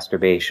stop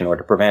masturbation or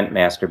to prevent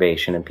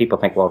masturbation. And people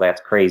think, well,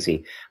 that's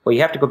crazy. Well,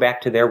 you have to go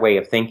back to their way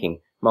of thinking.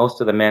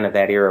 Most of the men of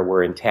that era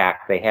were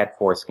intact. They had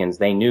foreskins.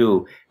 They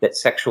knew that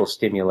sexual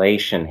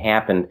stimulation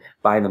happened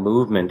by the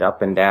movement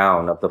up and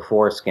down of the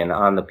foreskin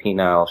on the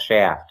penile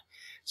shaft.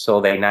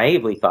 So they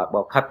naively thought,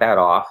 well, cut that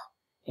off,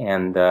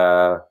 and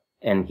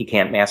he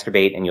can't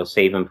masturbate, and you'll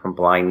save him from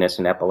blindness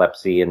and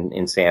epilepsy and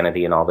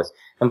insanity and all this.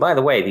 And by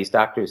the way, these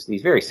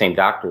very same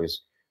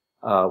doctors,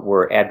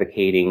 were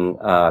advocating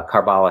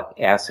carbolic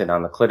acid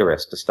on the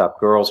clitoris to stop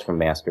girls from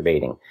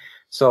masturbating.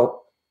 So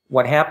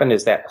what happened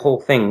is that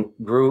whole thing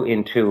grew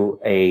into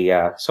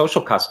a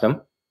social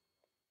custom,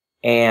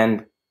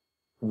 and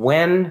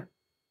when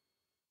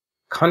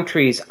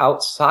countries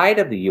outside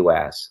of the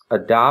U.S.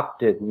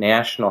 adopted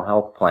national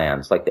health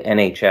plans like the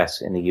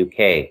NHS in the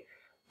UK,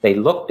 they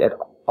looked at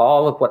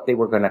all of what they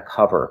were going to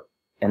cover,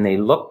 and they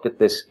looked at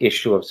this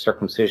issue of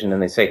circumcision,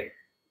 and they say,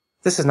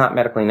 this is not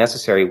medically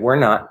necessary. We're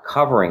not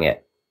covering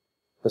it.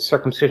 The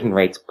circumcision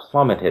rates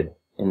plummeted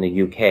in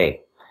the UK.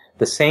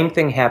 The same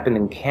thing happened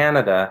in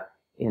Canada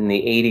in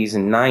the 80s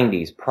and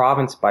 90s,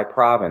 province by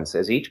province.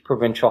 As each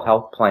provincial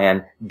health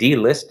plan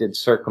delisted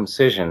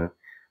circumcision,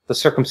 the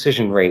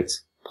circumcision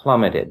rates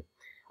plummeted.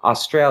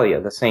 Australia,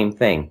 the same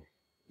thing.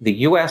 The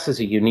U.S. is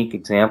a unique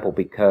example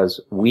because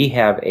we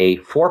have a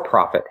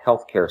for-profit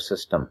healthcare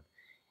system.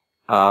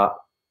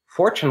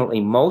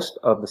 Fortunately, most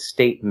of the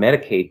state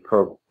Medicaid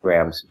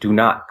programs do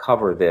not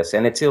cover this,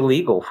 and it's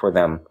illegal for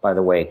them, by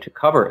the way, to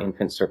cover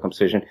infant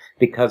circumcision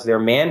because they're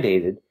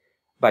mandated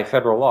by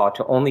federal law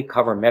to only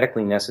cover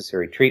medically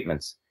necessary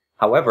treatments.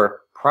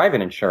 However,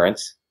 private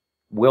insurance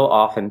will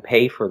often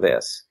pay for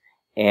this,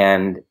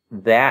 and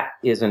that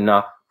is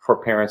enough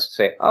for parents to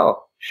say,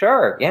 oh,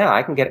 sure, yeah,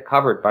 I can get it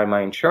covered by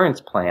my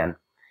insurance plan.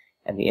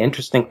 And the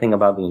interesting thing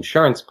about the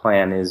insurance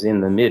plan is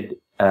in the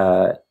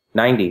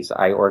mid-90s,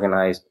 I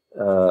organized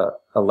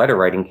a letter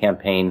writing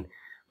campaign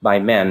by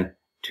men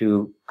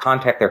to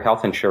contact their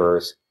health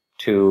insurers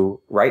to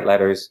write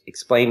letters,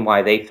 explain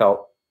why they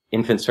felt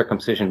infant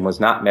circumcision was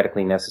not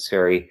medically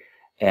necessary,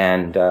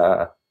 and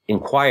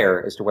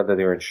inquire as to whether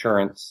their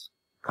insurance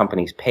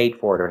companies paid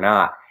for it or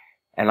not.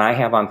 And I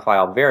have on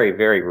file very,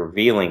 very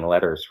revealing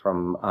letters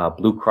from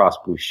Blue Cross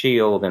Blue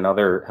Shield and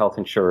other health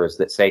insurers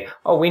that say,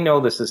 oh, we know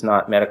this is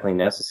not medically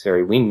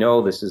necessary. We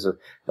know this is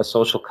a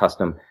social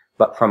custom.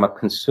 But from a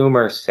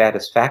consumer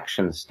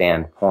satisfaction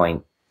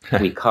standpoint,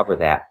 we cover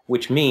that,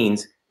 which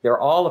means they're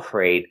all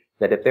afraid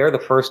that if they're the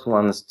first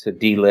ones to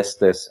delist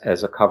this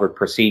as a covered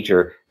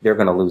procedure, they're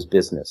going to lose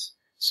business.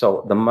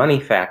 So the money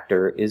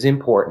factor is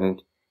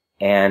important.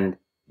 And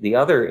the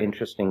other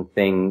interesting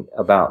thing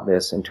about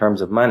this in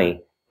terms of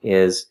money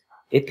is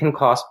it can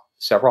cost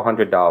several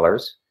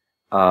 $100s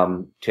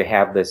to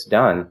have this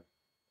done.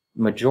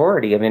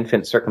 Majority of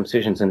infant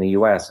circumcisions in the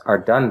U.S. are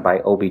done by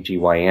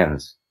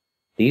OBGYNs.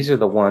 These are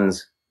the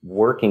ones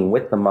working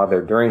with the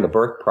mother during the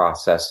birth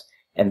process,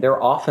 and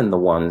they're often the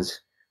ones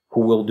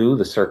who will do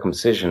the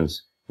circumcisions,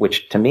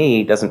 which to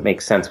me doesn't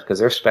make sense because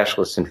they're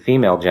specialists in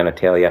female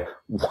genitalia.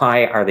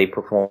 Why are they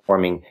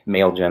performing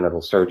male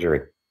genital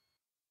surgery?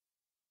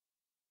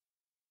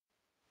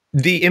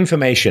 The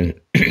information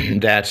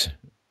that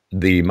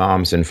the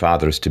moms and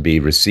fathers to be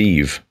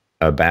receive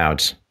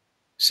about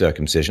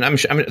circumcision. I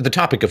mean, the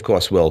topic, of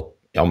course, will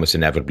almost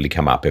inevitably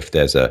come up if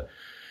there's a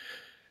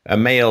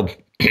male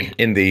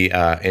in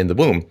the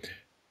womb.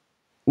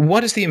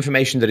 What is the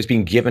information that is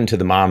being given to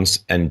the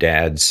moms and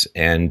dads?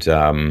 And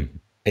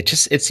it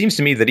seems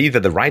to me that either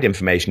the right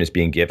information is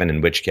being given,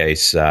 in which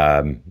case,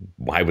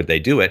 why would they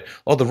do it,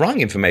 or the wrong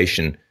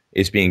information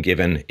is being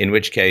given, in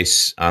which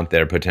case, aren't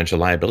there potential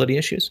liability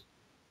issues?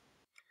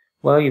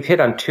 Well, you've hit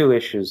on two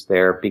issues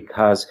there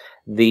because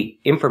the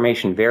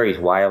information varies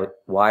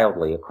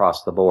wildly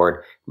across the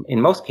board. In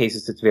most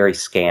cases, it's very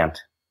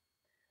scant.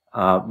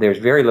 There's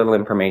very little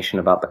information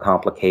about the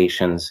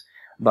complications.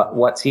 But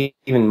what's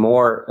even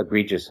more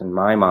egregious in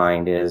my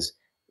mind is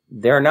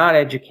they're not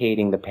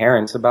educating the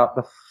parents about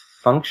the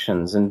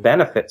functions and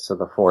benefits of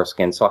the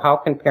foreskin. So how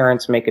can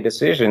parents make a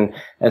decision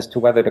as to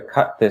whether to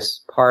cut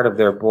this part of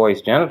their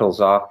boy's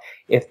genitals off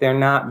if they're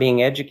not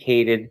being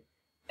educated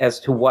as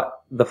to what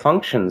the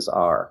functions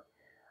are?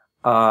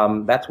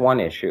 That's one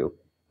issue.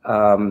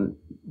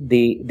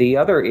 The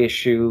other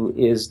issue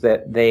is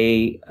that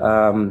they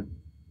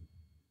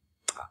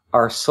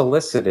are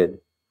solicited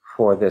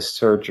for this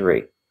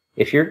surgery.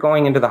 If you're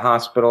going into the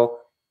hospital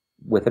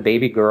with a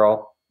baby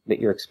girl that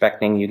you're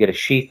expecting, you get a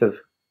sheath of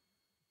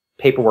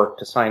paperwork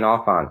to sign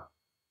off on.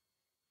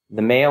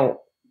 The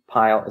male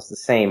pile is the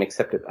same,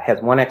 except it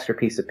has one extra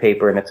piece of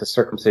paper, and it's a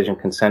circumcision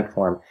consent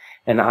form.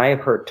 And I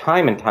have heard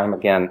time and time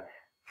again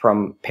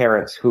from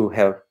parents who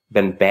have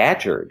been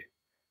badgered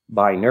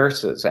by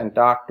nurses and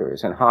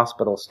doctors and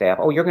hospital staff.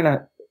 Oh, you're going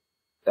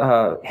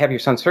to have your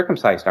son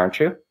circumcised, aren't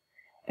you?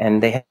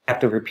 And they have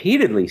to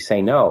repeatedly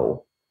say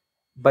no.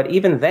 But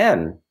even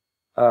then,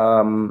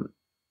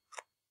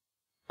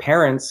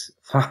 parents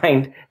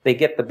find they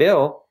get the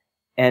bill,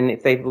 and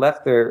if they've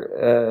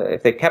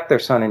if they've kept their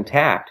son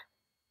intact,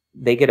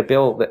 they get a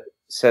bill that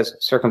says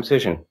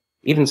circumcision.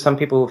 Even some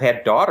people who've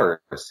had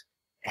daughters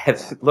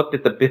have looked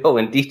at the bill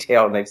in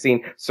detail and they've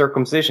seen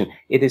circumcision.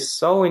 It is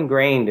so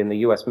ingrained in the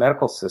U.S.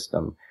 medical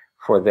system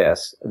for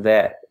this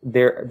that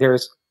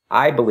there's,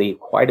 I believe,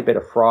 quite a bit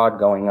of fraud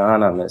going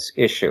on this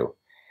issue.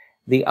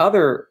 The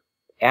other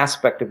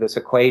aspect of this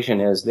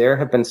equation is there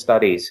have been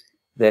studies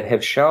that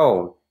have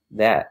shown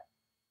that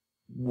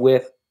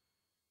with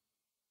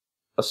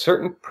a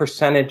certain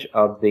percentage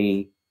of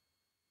the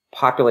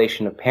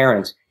population of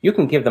parents, you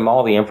can give them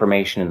all the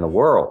information in the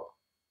world.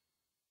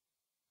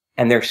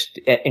 And they're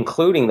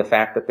including the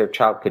fact that their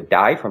child could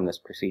die from this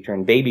procedure,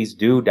 and babies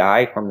do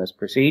die from this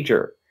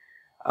procedure,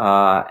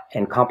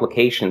 and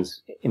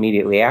complications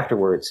immediately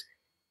afterwards.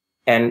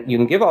 And you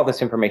can give all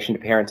this information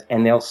to parents,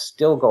 and they'll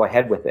still go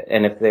ahead with it.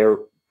 And if their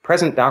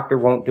present doctor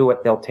won't do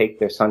it, they'll take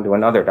their son to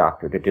another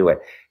doctor to do it.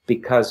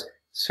 Because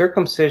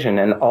circumcision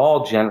and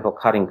all genital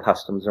cutting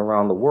customs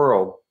around the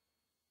world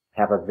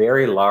have a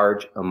very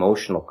large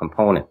emotional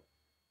component.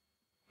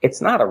 It's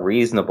not a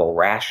reasonable,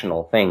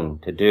 rational thing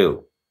to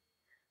do.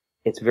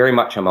 It's very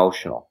much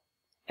emotional.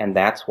 And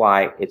that's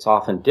why it's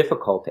often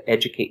difficult to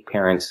educate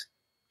parents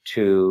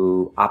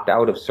to opt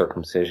out of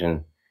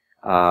circumcision,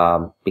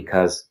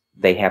 because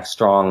they have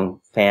strong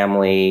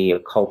family or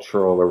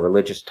cultural or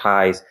religious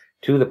ties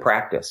to the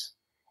practice.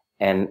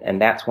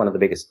 And that's one of the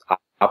biggest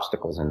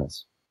obstacles in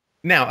this.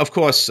 Now, of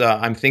course,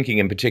 I'm thinking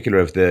in particular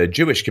of the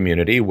Jewish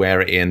community,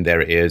 wherein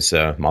there is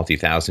a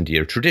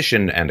multi-thousand-year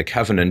tradition and a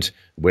covenant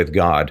with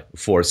God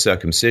for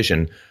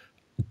circumcision.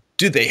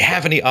 Do they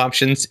have any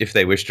options, if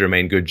they wish to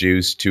remain good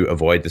Jews, to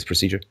avoid this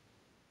procedure?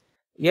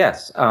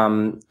 Yes.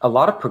 A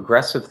lot of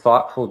progressive,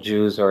 thoughtful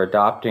Jews are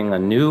adopting a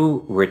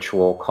new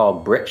ritual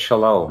called Brit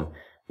Shalom.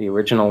 The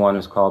original one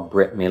is called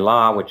Brit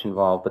Milah, which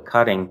involved the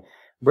cutting.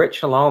 Brit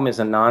Shalom is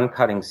a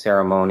non-cutting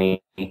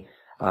ceremony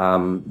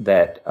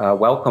that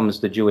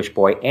welcomes the Jewish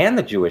boy and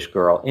the Jewish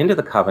girl into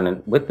the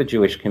covenant with the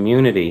Jewish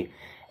community,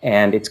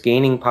 and it's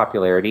gaining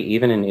popularity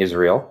even in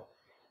Israel.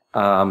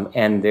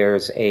 And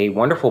there's a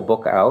wonderful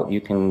book out.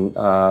 You can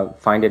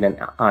find it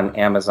on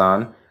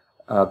Amazon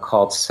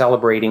called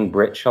Celebrating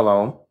Brit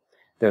Shalom.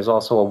 There's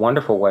also a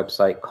wonderful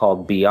website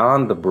called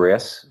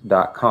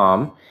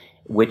beyondthebris.com,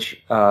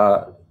 which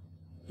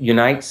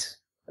unites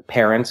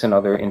parents and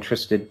other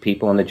interested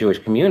people in the Jewish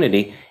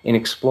community in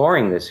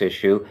exploring this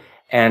issue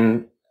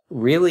and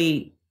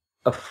really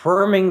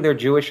affirming their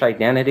Jewish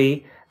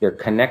identity, their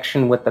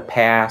connection with the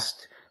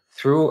past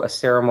through a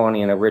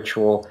ceremony and a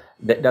ritual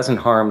that doesn't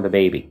harm the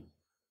baby.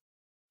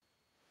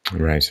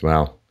 Right.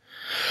 Well,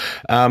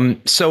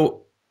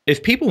 so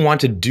if people want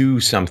to do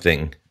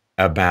something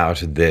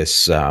about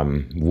this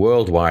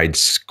worldwide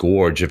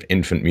scourge of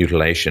infant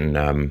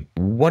mutilation,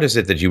 what is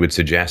it that you would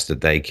suggest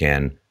that they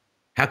can?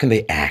 How can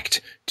they act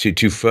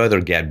to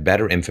further get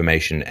better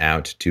information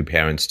out to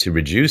parents to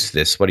reduce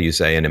this? What do you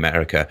say in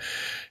America?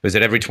 Is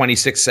it every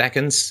 26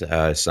 seconds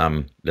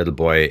some little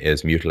boy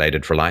is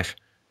mutilated for life?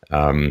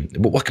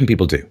 What can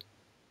people do?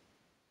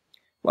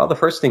 Well, the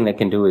first thing they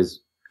can do is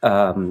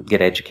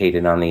get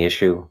educated on the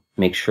issue,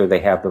 make sure they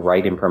have the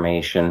right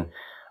information.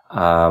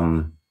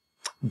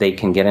 They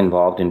can get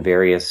involved in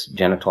various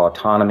genital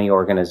autonomy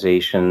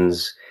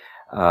organizations.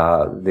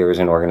 There's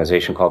an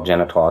organization called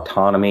Genital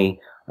Autonomy,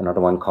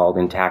 another one called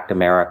Intact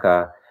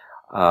America,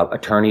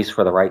 Attorneys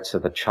for the Rights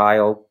of the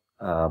Child,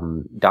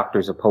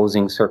 Doctors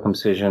Opposing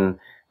Circumcision.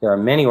 There are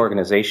many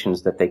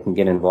organizations that they can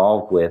get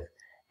involved with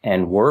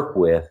and work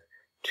with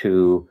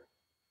to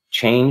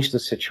change the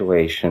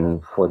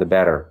situation for the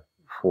better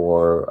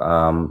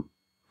for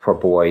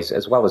boys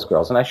as well as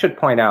girls. And I should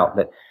point out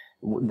that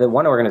the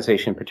one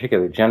organization in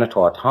particular,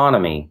 Genital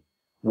Autonomy,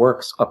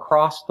 works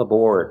across the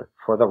board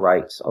for the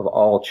rights of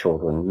all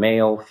children,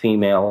 male,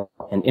 female,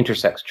 and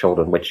intersex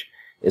children, which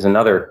is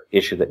another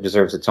issue that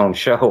deserves its own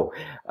show.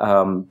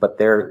 But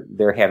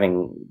they're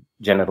having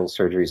genital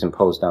surgeries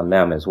imposed on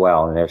them as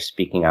well, and they're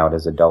speaking out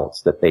as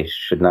adults that they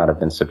should not have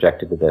been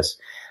subjected to this.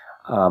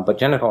 But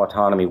Genital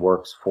Autonomy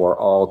works for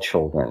all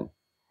children.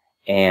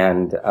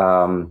 And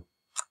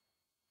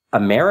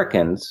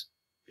Americans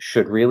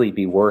should really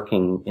be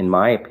working, in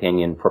my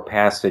opinion, for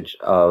passage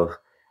of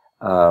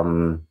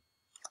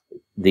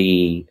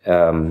the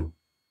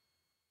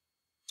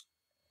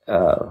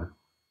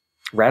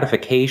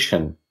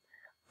ratification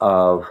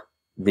of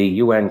the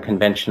UN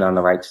Convention on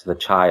the Rights of the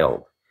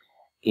Child.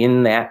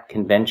 In that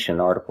convention,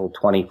 Article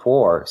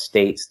 24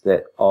 states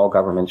that all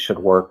governments should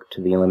work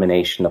to the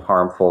elimination of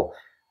harmful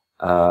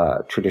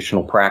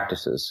traditional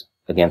practices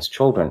against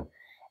children.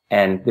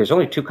 And there's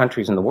only 2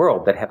 countries in the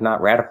world that have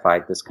not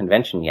ratified this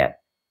convention yet.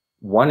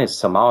 One is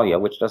Somalia,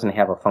 which doesn't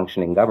have a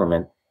functioning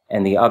government,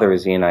 and the other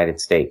is the United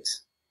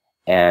States.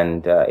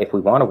 And if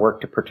we want to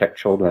work to protect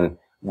children,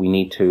 we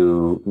need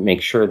to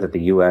make sure that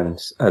the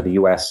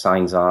U.S.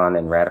 signs on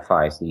and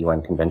ratifies the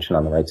UN Convention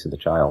on the Rights of the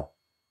Child.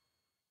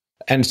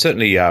 And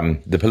certainly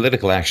the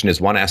political action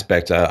is one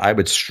aspect. I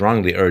would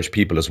strongly urge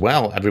people as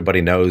well. Everybody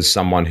knows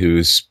someone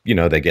who's,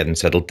 they're getting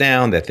settled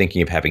down, they're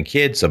thinking of having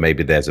kids, or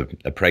maybe there's a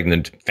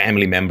pregnant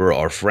family member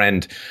or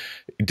friend.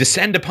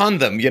 Descend upon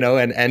them,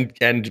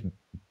 and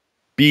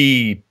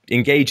be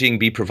engaging,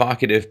 be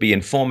provocative, be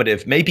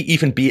informative, maybe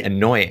even be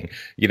annoying.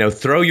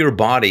 Throw your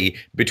body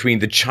between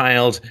the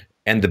child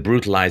and the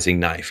brutalizing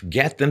knife.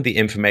 Get them the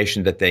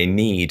information that they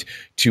need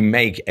to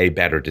make a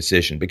better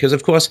decision. Because,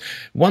 of course,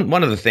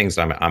 one of the things,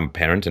 I'm a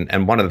parent,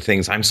 and one of the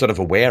things I'm sort of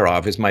aware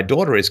of is my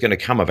daughter is going to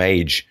come of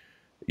age,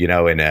 in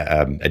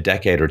a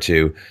decade or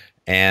two.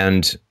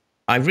 And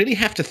I really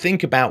have to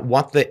think about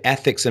what the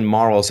ethics and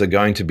morals are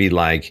going to be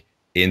like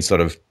in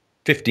sort of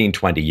 15,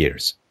 20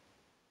 years.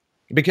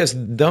 Because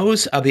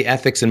those are the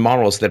ethics and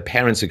morals that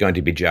parents are going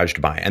to be judged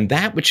by. And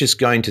that which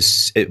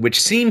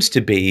seems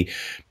to be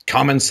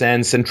common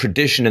sense and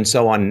tradition and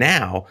so on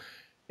now,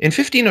 in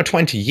 15 or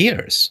 20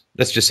 years,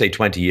 let's just say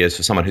 20 years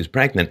for someone who's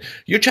pregnant,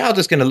 your child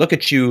is going to look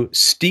at you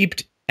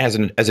steeped as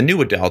a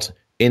new adult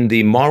in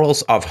the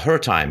morals of her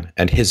time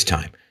and his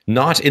time,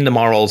 not in the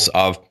morals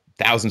of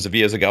thousands of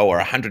years ago or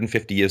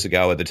 150 years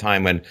ago, at the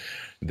time when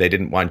they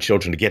didn't want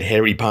children to get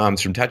hairy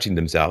palms from touching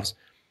themselves.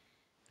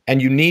 And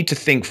you need to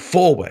think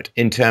forward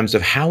in terms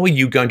of how are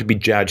you going to be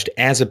judged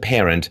as a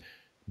parent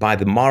by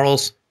the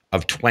morals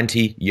of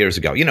 20 years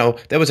ago.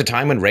 There was a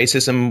time when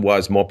racism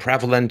was more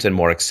prevalent and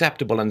more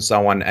acceptable and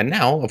so on. And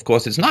now, of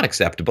course, it's not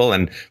acceptable,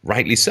 and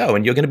rightly so.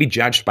 And you're going to be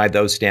judged by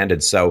those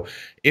standards. So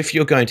if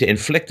you're going to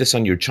inflict this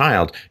on your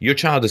child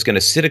is going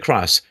to sit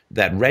across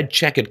that red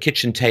checkered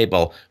kitchen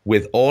table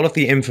with all of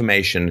the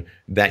information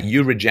that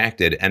you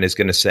rejected and is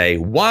going to say,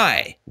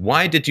 why?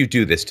 Why did you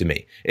do this to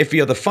me? If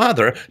you're the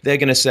father, they're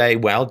going to say,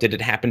 well, did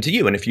it happen to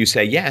you? And if you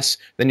say yes,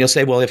 then you'll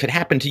say, well, if it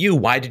happened to you,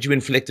 why did you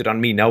inflict it on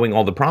me knowing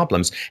all the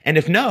problems? And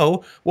if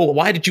no, well,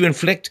 why did you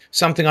inflict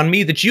something on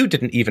me that you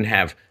didn't even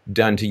have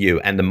done to you?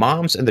 And the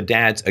moms and the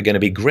dads are going to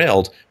be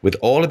grilled with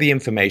all of the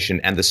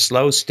information and the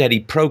slow,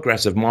 steady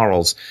progress of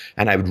morals.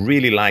 And I would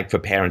really like for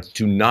parents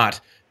to not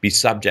be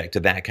subject to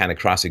that kind of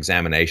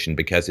cross-examination,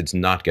 because it's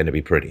not going to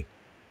be pretty.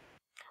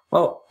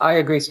 Well, I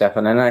agree,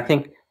 Stefan, and I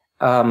think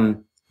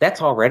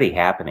that's already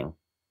happening.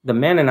 The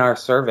men in our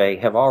survey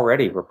have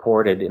already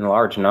reported in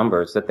large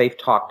numbers that they've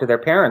talked to their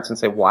parents and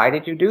said, why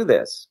did you do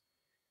this?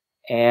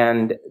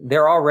 And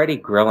they're already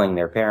grilling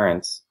their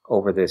parents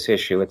over this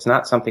issue. It's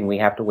not something we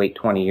have to wait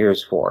 20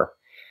 years for.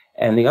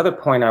 And the other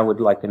point I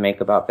would like to make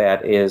about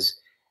that is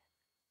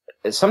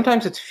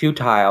sometimes it's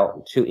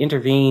futile to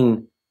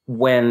intervene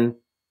when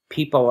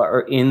people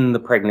are in the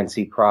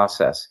pregnancy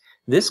process.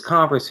 This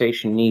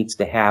conversation needs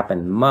to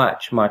happen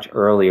much, much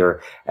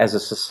earlier as a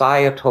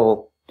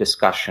societal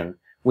discussion.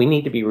 We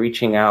need to be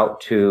reaching out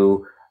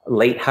to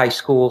late high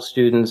school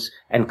students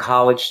and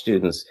college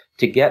students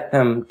to get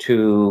them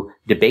to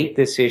debate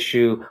this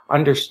issue,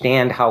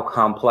 understand how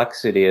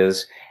complex it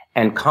is,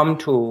 and come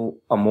to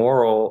a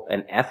moral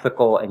and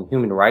ethical and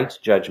human rights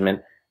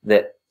judgment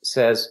that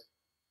says,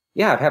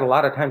 yeah, I've had a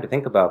lot of time to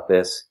think about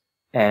this,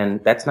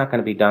 and that's not going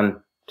to be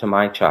done to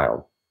my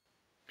child.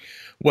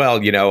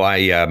 Well,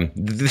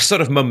 the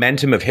sort of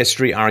momentum of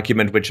history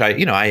argument, which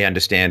I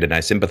understand and I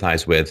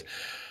sympathize with.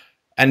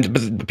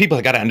 But people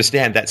have got to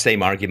understand that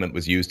same argument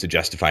was used to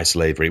justify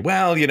slavery.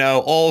 Well,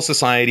 all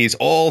societies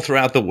all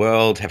throughout the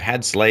world have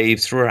had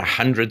slaves for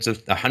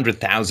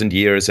 100,000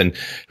 years. And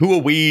who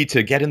are we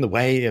to get in the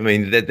way? I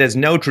mean, there's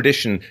no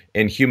tradition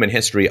in human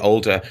history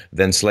older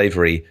than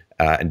slavery.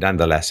 And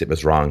nonetheless, it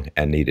was wrong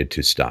and needed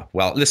to stop.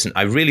 Well, listen,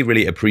 I really,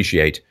 really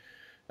appreciate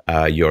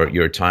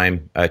your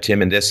time,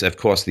 Tim, in this, of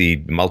course,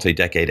 the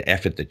multi-decade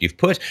effort that you've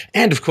put,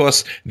 and of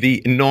course,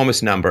 the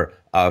enormous number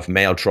of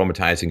male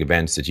traumatizing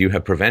events that you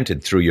have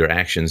prevented through your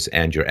actions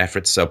and your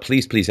efforts. So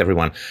please, please,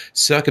 everyone,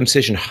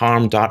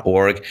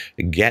 circumcisionharm.org,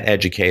 get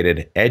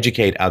educated,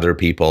 educate other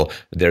people.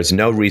 There's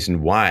no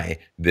reason why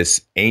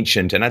this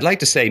ancient, and I'd like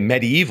to say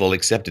medieval,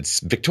 except it's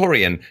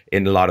Victorian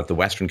in a lot of the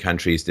Western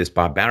countries, this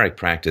barbaric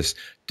practice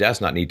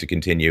does not need to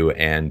continue.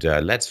 And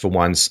let's for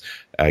once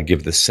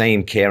give the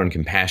same care and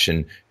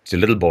compassion to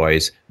little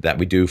boys that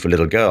we do for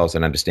little girls,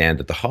 and understand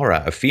that the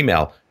horror of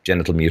female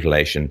genital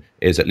mutilation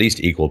is at least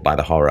equaled by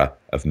the horror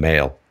of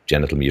male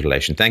genital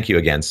mutilation. Thank you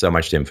again so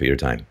much, Tim, for your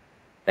time.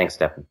 Thanks,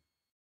 Stefan.